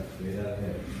 That's right. Straight out of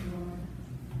heaven.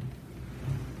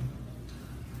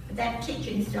 But that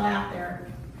teaching's still out there.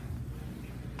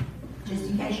 Just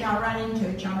in case y'all run into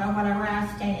it, y'all know whatever I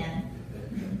stand.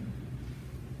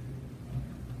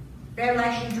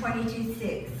 Revelation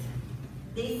 22:6.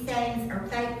 These sayings are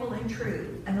faithful and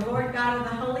true, and the Lord God of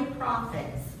the holy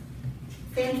prophets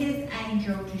sent his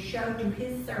angel to show to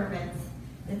his servants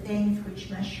the things which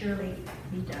must surely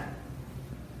be done.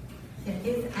 Sent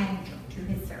his angel to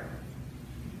his servants.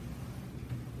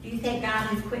 Do you think God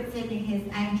has quit sending his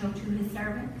angel to his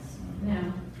servants?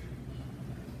 No.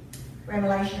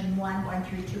 Revelation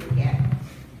 1:1-2 again.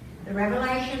 The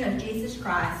revelation of Jesus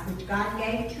Christ, which God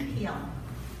gave to him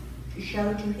to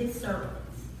show to his servants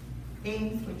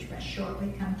things which must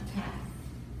shortly come to pass.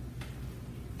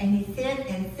 And he sent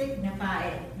and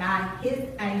signified it by his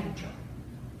angel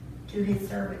to his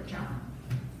servant John,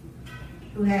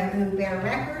 who bear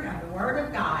record of the word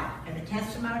of God and the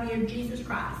testimony of Jesus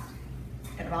Christ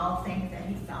and of all things that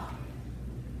he saw.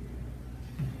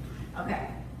 Okay.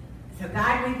 So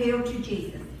God revealed to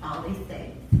Jesus all these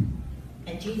things,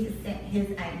 and Jesus sent his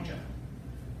angel.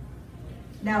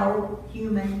 No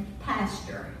human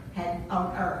pastor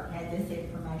on earth had this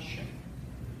information.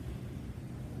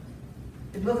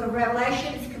 The book of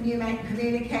Revelation is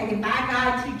communicated by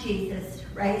God to Jesus,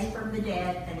 raised from the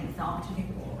dead and exalted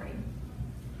in glory.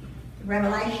 The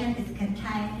Revelation is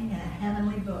contained in a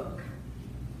heavenly book,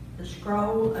 the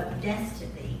scroll of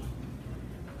destiny,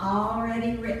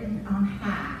 already written on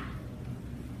high,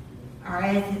 or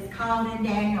as it's called in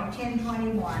Daniel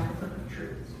 10:21, the book of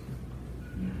truth.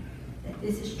 That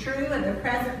this is true, and the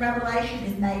present revelation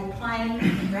is made plain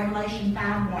in Revelation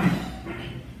 5:1.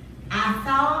 I I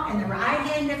saw in the right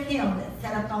hand of him that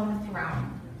sat upon the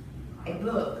throne a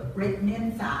book written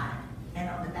inside, and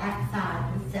on the back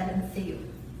side with 7 seals.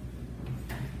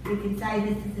 We can say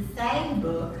this is the same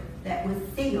book that was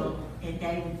sealed in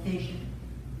Daniel's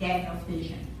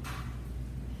vision.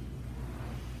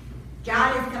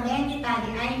 John is commanded by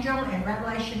the angel in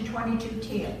Revelation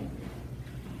 22:10.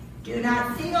 Do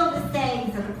not seal the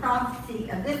sayings of the prophecy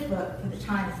of this book, for the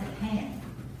time is at hand.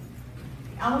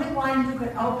 The only one who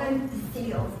could open the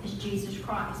seals is Jesus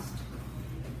Christ.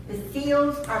 The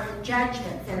seals are the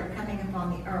judgments that are coming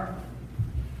upon the earth.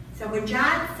 So when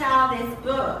John saw this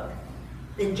book,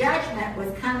 the judgment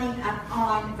was coming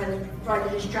upon for the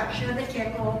destruction of the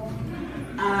temple,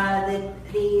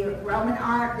 the Roman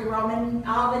art,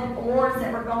 all the wars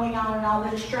that were going on, and all the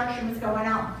destruction was going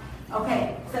on.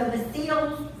 Okay, so the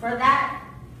seals for that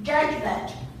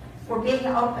judgment were being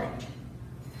opened.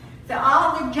 So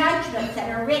all the judgments that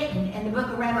are written in the book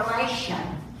of Revelation,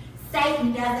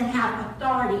 Satan doesn't have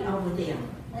authority over them.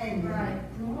 Right.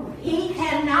 He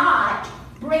cannot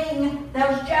bring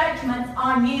those judgments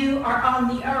on you or on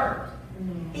the earth.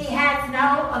 He has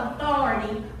no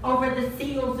authority over the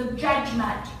seals of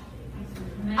judgment.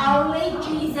 Amen. Only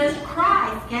Jesus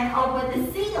Christ can open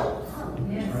the seals.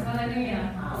 Yes, hallelujah.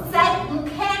 Satan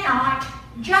cannot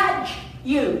judge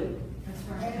you. That's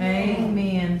right.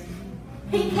 Amen.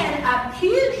 He can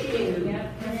accuse you,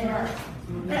 Yep, that's right.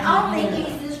 but only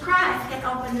Jesus Christ can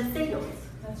open the seals.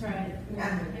 That's right.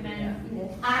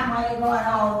 Amen. I'm way going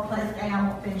all over the place today. I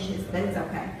won't finish this, but it's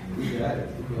okay. You got it.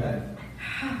 You got it.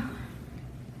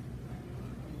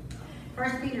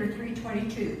 1 Peter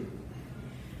 3:22.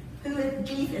 Who is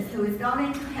Jesus, who is gone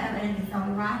into heaven and is on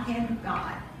the right hand of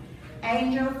God,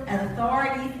 angels and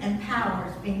authorities and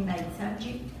powers being made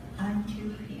subject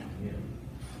unto him. Yeah.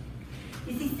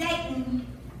 You see, Satan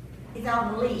is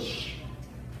on the leash.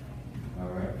 All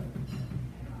right.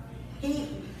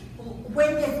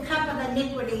 When this cup of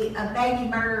iniquity of baby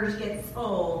murderers gets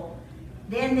full,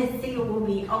 then this seal will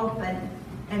be opened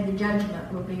and the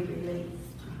judgment will be released.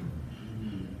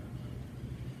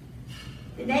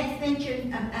 The next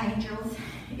mention of angels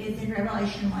is in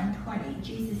Revelation 1:20.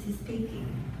 Jesus is speaking.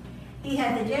 He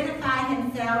has identified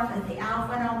himself as the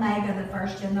Alpha and Omega, the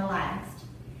first and the last.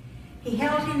 He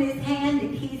held in his hand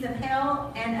the keys of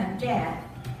hell and of death,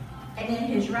 and in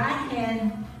his right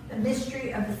hand the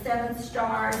mystery of the 7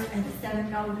 stars and the 7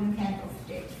 golden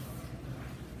candlesticks.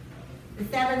 The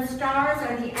 7 stars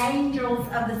are the angels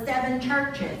of the 7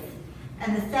 churches,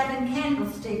 and the 7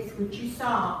 candlesticks which you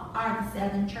saw are the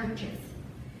 7 churches.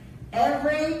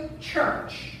 Every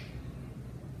church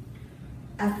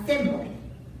assembly,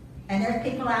 and there's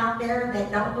people out there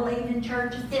that don't believe in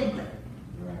church assembly.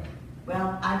 Right.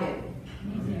 Well, I do.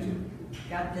 Me too.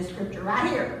 Got this scripture right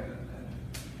here.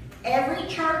 Every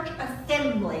church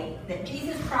assembly that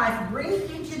Jesus Christ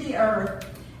breathed into the earth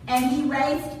and he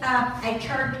raised up a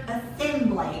church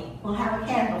assembly will have a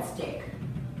candlestick.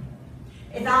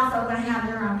 It's also going to have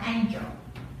their own angel.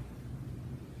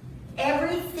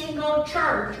 Every single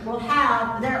church will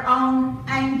have their own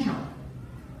angel.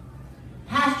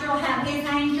 Pastor will have his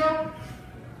angel.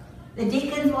 The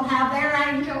deacons will have their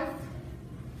angels.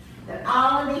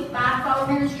 All of these fivefold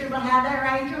ministry will have their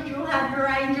angels. You'll have your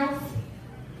angels.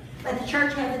 But the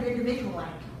church has an individual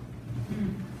angel.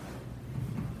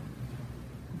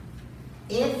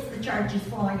 If the church is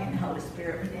flowing in the Holy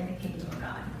Spirit within the kingdom of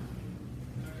God,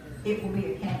 it will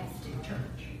be a candlestick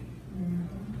church.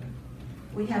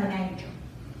 We have an angel.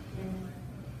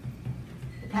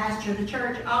 The pastor of the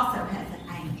church also has an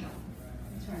angel.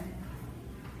 That's right.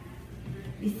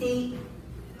 You see,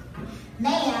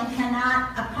 man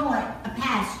cannot appoint a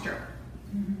pastor.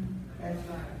 That's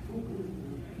right.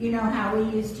 You know how we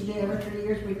used to do every 3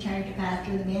 years we'd change a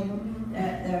pastor. The men,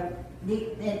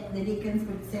 the deacons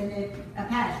would send a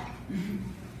pastor.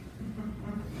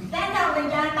 That's only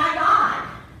done by God.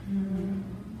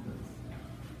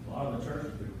 A lot of the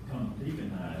churches become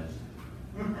deaconized.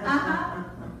 Uh-huh.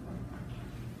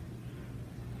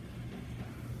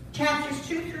 Chapters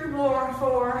 2 through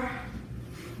 4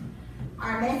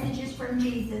 are messages from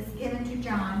Jesus given to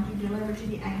John to deliver to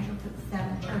the angels of the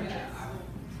 7 churches.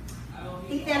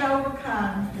 He that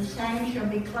overcomes, the same shall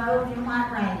be clothed in white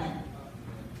raiment,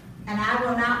 and I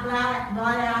will not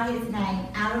blot out his name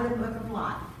out of the book of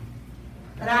life.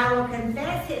 But I will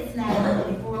confess his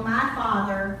name before my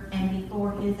Father and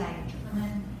before his angels.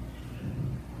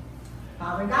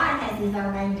 Father God has his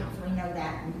own angels. We know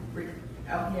that. We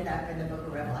opened it up in the book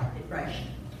of Revelation.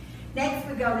 Next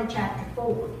we go to chapter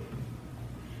 4.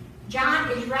 John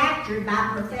is raptured by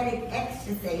prophetic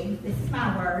ecstasy. This is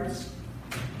my words.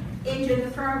 Into the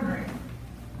throne room.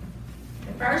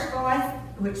 The first voice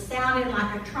which sounded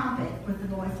like a trumpet, was the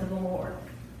voice of the Lord.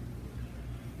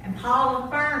 And Paul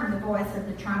affirmed the voice of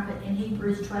the trumpet in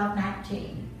Hebrews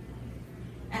 12:19.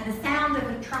 And the sound of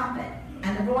the trumpet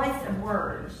and the voice of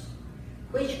words,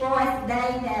 which voice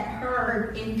they that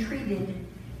heard entreated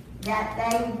that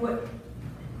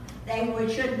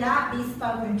they should not be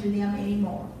spoken to them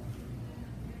anymore,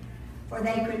 for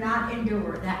they could not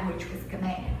endure that which was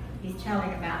commanded. He's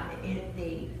telling about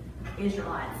the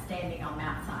Israelites standing on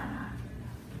Mount Sinai.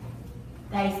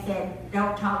 They said,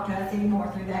 don't talk to us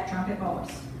anymore through that trumpet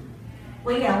voice.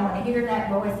 We don't want to hear that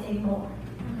voice anymore.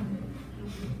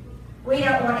 We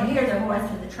don't want to hear the voice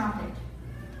of the trumpet.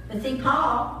 But see,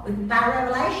 Paul, by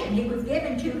revelation, he was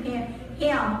given to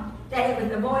him that it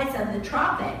was the voice of the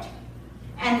trumpet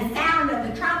and the sound of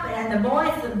the trumpet and the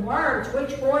voice of words,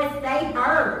 which voice they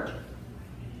heard,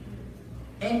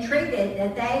 entreated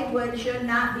that they should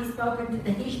not be spoken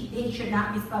to. He should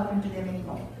not be spoken to them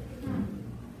anymore.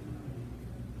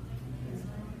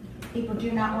 People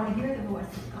do not want to hear the voice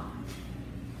of God.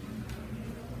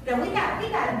 So we got to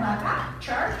buck up,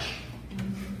 church.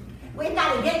 We've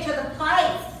got to get to the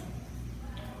place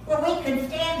where we can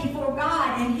stand before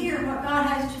God and hear what God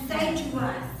has to say to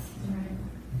us.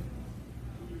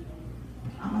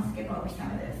 I'm going to skip over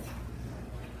some of this.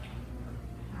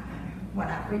 When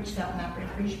I preach something I've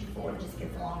preached before, it just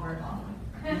gets longer and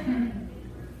longer.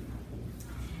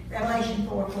 Revelation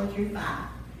 4:4-5.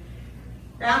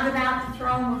 Round about the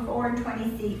throne were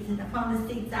 24 seats, and upon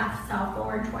the seats I saw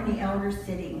 24 elders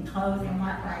sitting, clothed in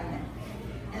white raiment.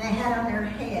 And they had on their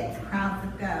heads crowns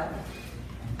of gold.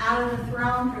 Out of the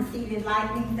throne proceeded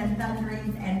lightnings and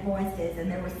thunderings and voices,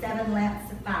 and there were 7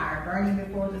 lamps of fire burning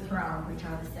before the throne, which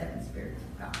are the 7 spirits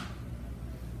of God.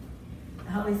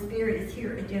 The Holy Spirit is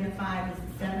here identified as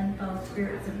the 7-fold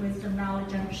spirits of wisdom,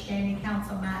 knowledge, understanding,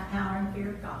 counsel, might, power, and fear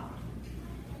of God.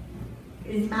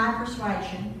 It is my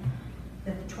persuasion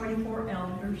that the 24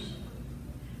 elders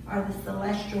are the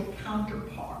celestial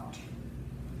counterpart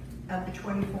of the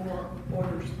 24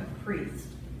 orders of priests,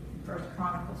 1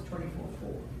 Chronicles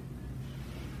 24:4.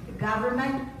 The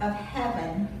government of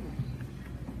heaven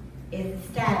is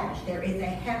established. There is a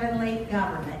heavenly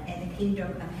government in the kingdom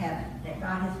of heaven that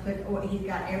God has put. He's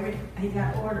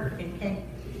got order in kingdom.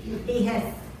 He has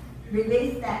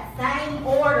released that same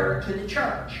order to the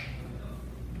church.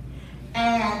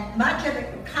 And much of the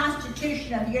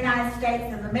Constitution of the United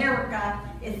States of America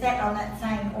is set on that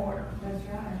same order. That's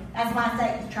right. That's why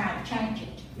Satan's trying to change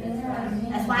it. That's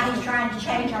right. That's why he's trying to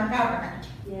change our government.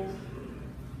 Yes.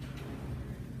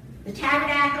 The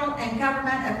tabernacle and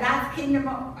government of God's kingdom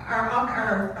are on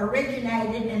earth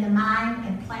originated in the mind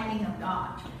and planning of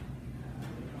God.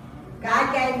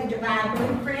 God gave the divine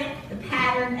blueprint, the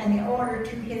pattern, and the order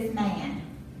to his man.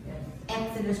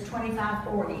 Exodus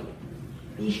 25:40.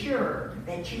 Be sure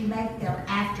that you make them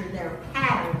after their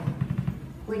pattern,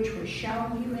 which was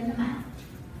shown you in the mount.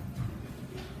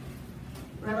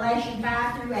 Revelation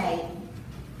 5-8.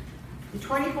 The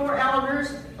 24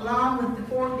 elders, along with the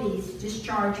 4 beasts,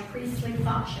 discharge priestly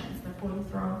functions before the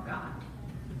throne of God.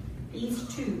 These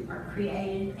too are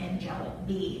created angelic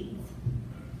beings.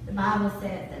 The Bible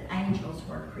says that angels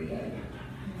were created.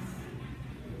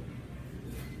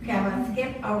 Okay, I'm going to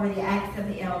skip over the Acts of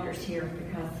the Elders here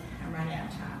because I'm running out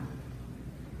of time.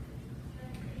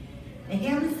 The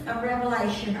hymns of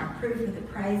Revelation are proof of the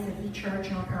praise of the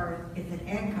church on earth is an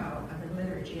echo of the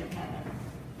liturgy of heaven.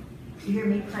 You hear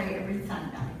me pray every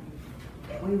Sunday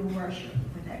that we will worship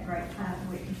with that great cloud of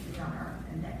witnesses on earth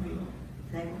and that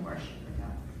they will worship with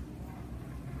us.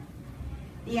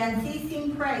 The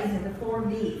unceasing praise of the 4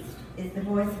 beasts is the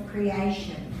voice of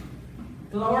creation,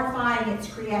 glorifying its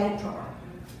creator,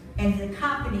 and is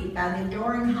accompanied by the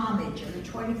adoring homage of the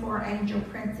 24 angel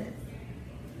princes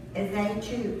as they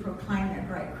too proclaim their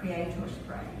great creator's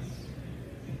praise.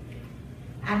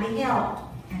 I beheld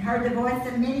and heard the voice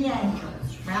of many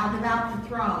angels round about the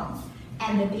throne,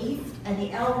 and the beast and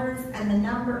the elders, and the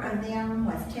number of them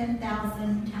was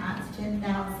 10,000 times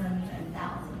 10,000 and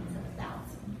thousands of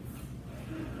thousands.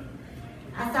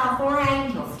 I saw 4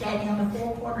 angels standing on the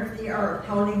 4 corners of the earth,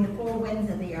 holding the 4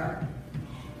 winds of the earth.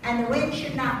 And the wind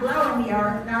should not blow on the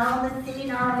earth, nor on the sea,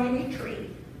 nor on any tree.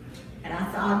 And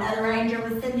I saw another angel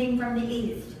ascending from the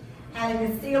east, having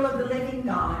the seal of the living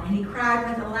God, and he cried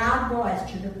with a loud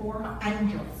voice to the 4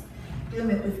 angels,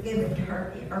 whom it was given to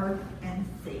hurt the earth and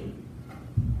the sea.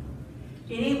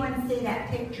 Did anyone see that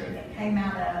picture that came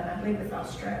out of, I believe it was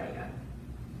Australia?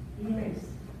 Yes.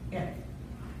 Yes.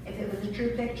 If it was a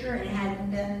true picture, it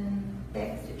hadn't been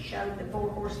fixed. It showed the 4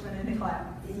 horsemen in the clouds.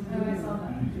 Oh, I saw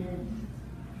that.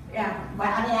 Yeah, well,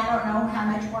 I mean, I don't know how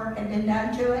much work had been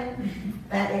done to it,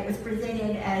 but it was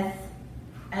presented as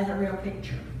as a real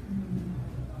picture.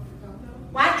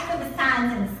 Watch for the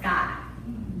signs in the sky.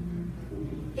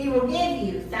 He will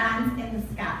give you signs in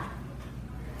the sky.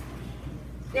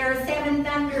 There are 7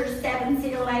 thunders, 7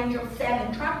 seal angels,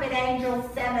 7 trumpet angels,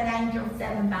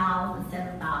 7 vials, and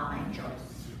 7 vial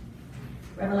angels.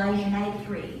 Revelation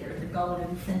 8:3, there's a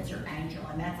golden censer angel,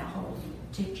 and that's a whole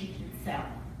teaching itself.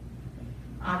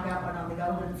 I've got one on the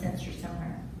golden censer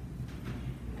somewhere.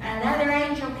 Another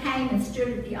angel came and stood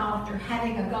at the altar,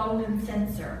 having a golden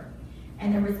censer,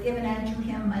 and there was given unto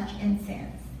him much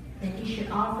incense, that he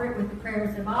should offer it with the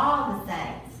prayers of all the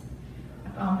saints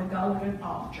upon the golden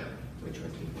altar, which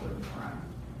was before the throne.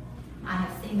 I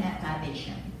have seen that by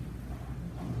vision.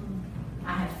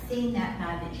 I have seen that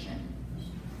by vision.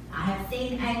 I have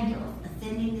seen angels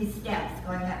ascending these steps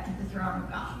going up to the throne of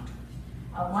God.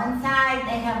 On one side,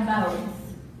 they have bows,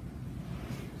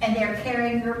 and they're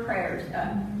carrying their prayers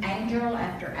up, angel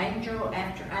after angel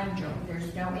after angel.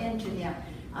 There's no end to them.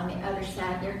 On the other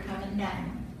side, they're coming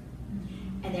down,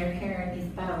 and they're carrying these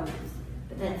bows.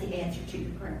 But that's the answer to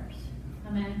your prayers.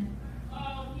 Amen.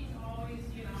 Oh, he's always,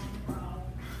 on the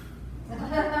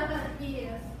prowl. He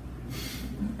is.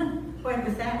 What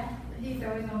was that? He's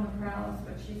always on the prowl, is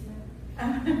what she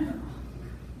said.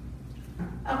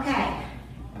 Okay,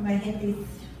 I'm going to hit these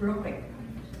real quick.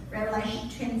 Revelation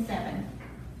 10:7.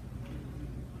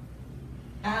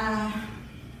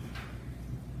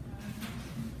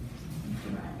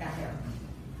 Got there.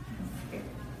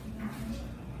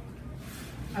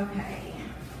 Okay.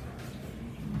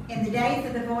 In the days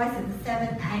of the voice of the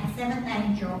seventh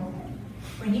angel,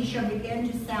 when he shall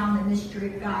begin to sound, the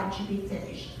mystery of God should be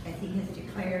finished, as he has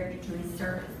declared to his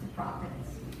servants the prophets.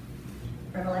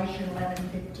 Revelation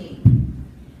 11:15.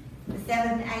 The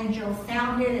seventh angel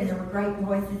sounded, and there were great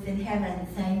voices in heaven,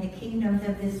 saying, the kingdoms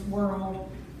of this world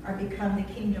are become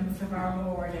the kingdoms of our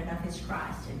Lord and of his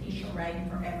Christ, and he shall reign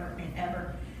forever and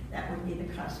ever. That would be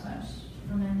the cosmos.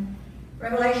 Amen.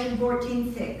 Revelation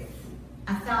 14:6.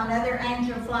 I saw another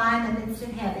angel fly in the midst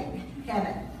of heaven,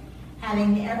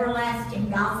 having the everlasting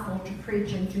gospel to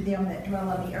preach unto them that dwell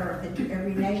on the earth, and to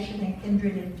every nation and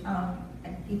kindred and tongue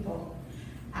and people.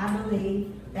 I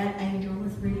believe that angel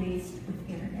was released with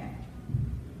the internet,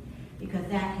 because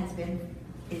that is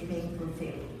being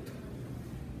fulfilled.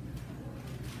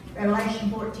 Revelation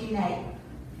 14:8.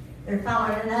 There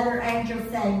followed another angel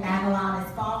saying, Babylon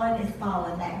is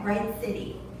fallen, that great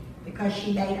city, because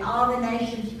she made all the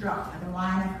nations drunk of the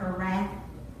wine of her wrath,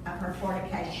 of her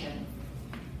fornication.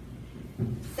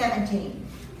 17.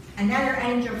 Another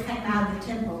angel came out of the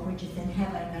temple which is in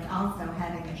heaven, but also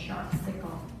having a sharp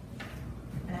sickle.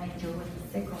 An angel with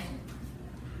a sickle.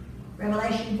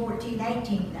 Revelation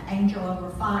 14:18, the angel over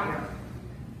fire.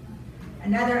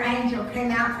 Another angel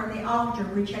came out from the altar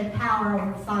which had power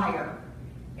over fire,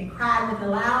 and cried with a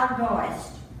loud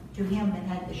voice to him that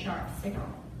had the sharp sickle.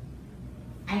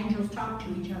 Angels talk to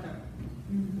each other.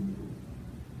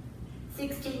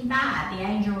 16:5, the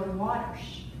angel of the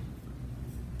waters.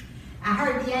 I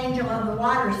heard the angel of the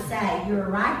waters say, you are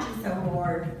righteous, O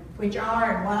Lord, which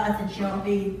are and was and shall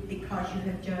be, because you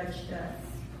have judged us.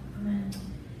 Amen.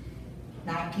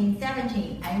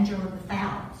 19:17, angel of the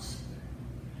fowls.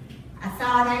 I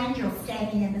saw an angel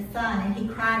standing in the sun, and he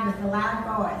cried with a loud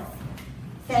voice,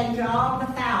 saying to all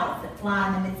the fowls that fly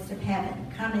in the midst of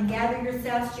heaven, come and gather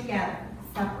yourselves together,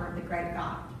 the supper of the great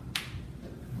God.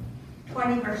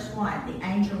 20:1, the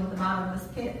angel of the bottomless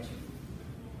pit.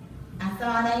 I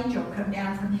saw an angel come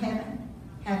down from heaven,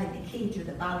 having the key to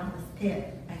the bottomless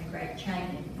pit and a great chain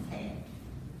in his hand.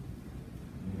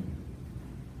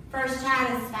 1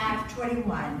 Titus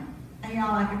 5:21. And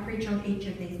y'all, I could preach on each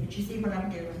of these, but you see what I'm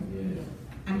doing? Yes.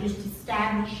 I'm just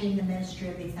establishing the ministry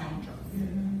of these angels.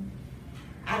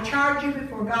 I charge you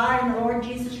before God and the Lord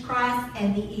Jesus Christ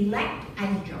and the elect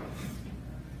angels,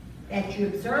 that you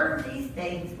observe these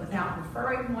things without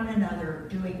referring one another,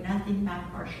 doing nothing by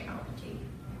partiality.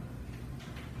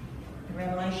 In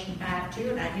Revelation 5:2,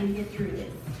 and I didn't get through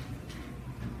this.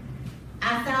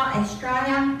 I saw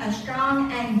a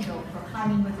strong angel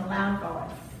proclaiming with a loud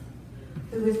voice,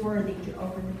 who is worthy to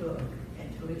open the book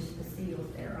and to loose the seals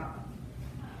thereof.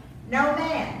 No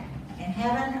man in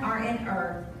heaven or in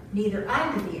earth, neither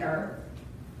under the earth,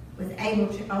 was able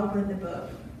to open the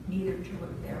book, neither to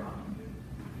look thereon.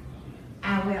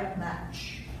 I wept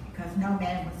much, because no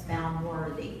man was found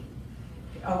worthy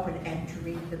to open and to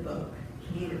read the book,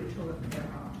 neither to look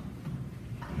thereon.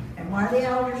 And one of the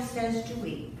elders says to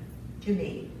me,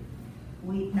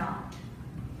 weep not.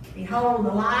 Behold,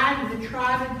 the Lion of the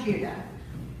tribe of Judah,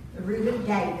 the root of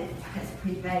David, has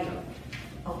prevailed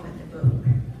to open the book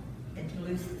and to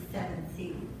loose the 7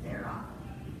 seals thereof.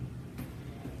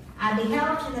 I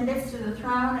beheld in the midst of the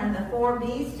throne and the four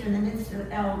beasts in the midst of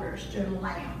the elders stood a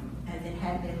lamb, as it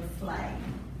had been slain,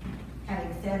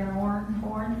 having 7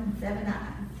 horns and 7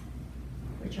 eyes,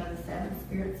 which are the 7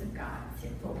 spirits of God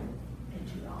sent forth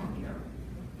into all the earth.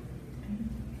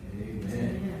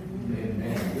 Amen.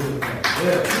 Amen.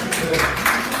 Good. Good.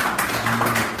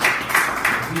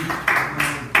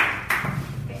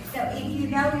 Okay, so if you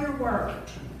know your word,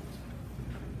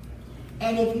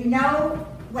 and if you know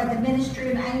what the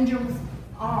ministry of angels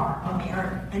are on the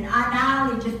earth, and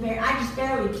I just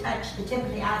barely touched the tip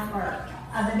of the iceberg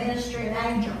of the ministry of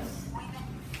angels,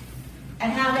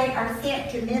 and how they are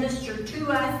sent to minister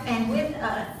to us and with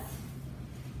us,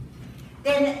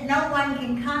 then no one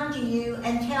can come to you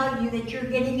and tell you that you're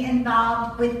getting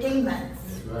involved with demons.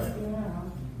 That's right.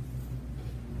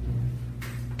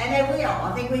 And they will.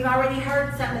 I think we've already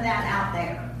heard some of that out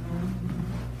there.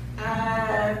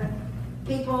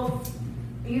 People,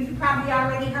 you've probably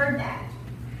already heard that.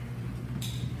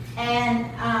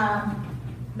 And,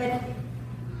 but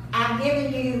I've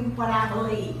given you what I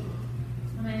believe.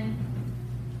 Amen.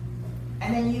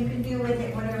 And then you can do with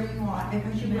it whatever you want,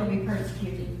 because you will be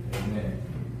persecuted. Amen.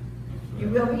 You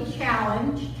will be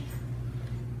challenged.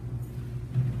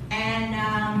 And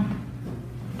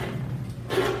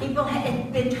people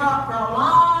have been taught for a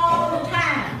long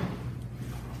time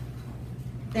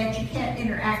that you can't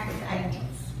interact with angels.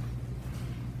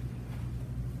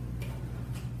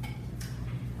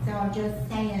 So I'm just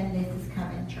saying this is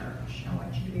coming, church. I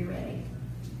want you to be ready.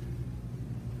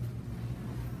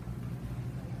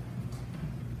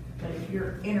 But if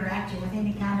you're interacting with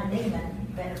any kind of demon,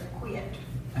 you better quit.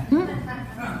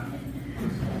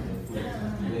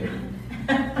 Yeah.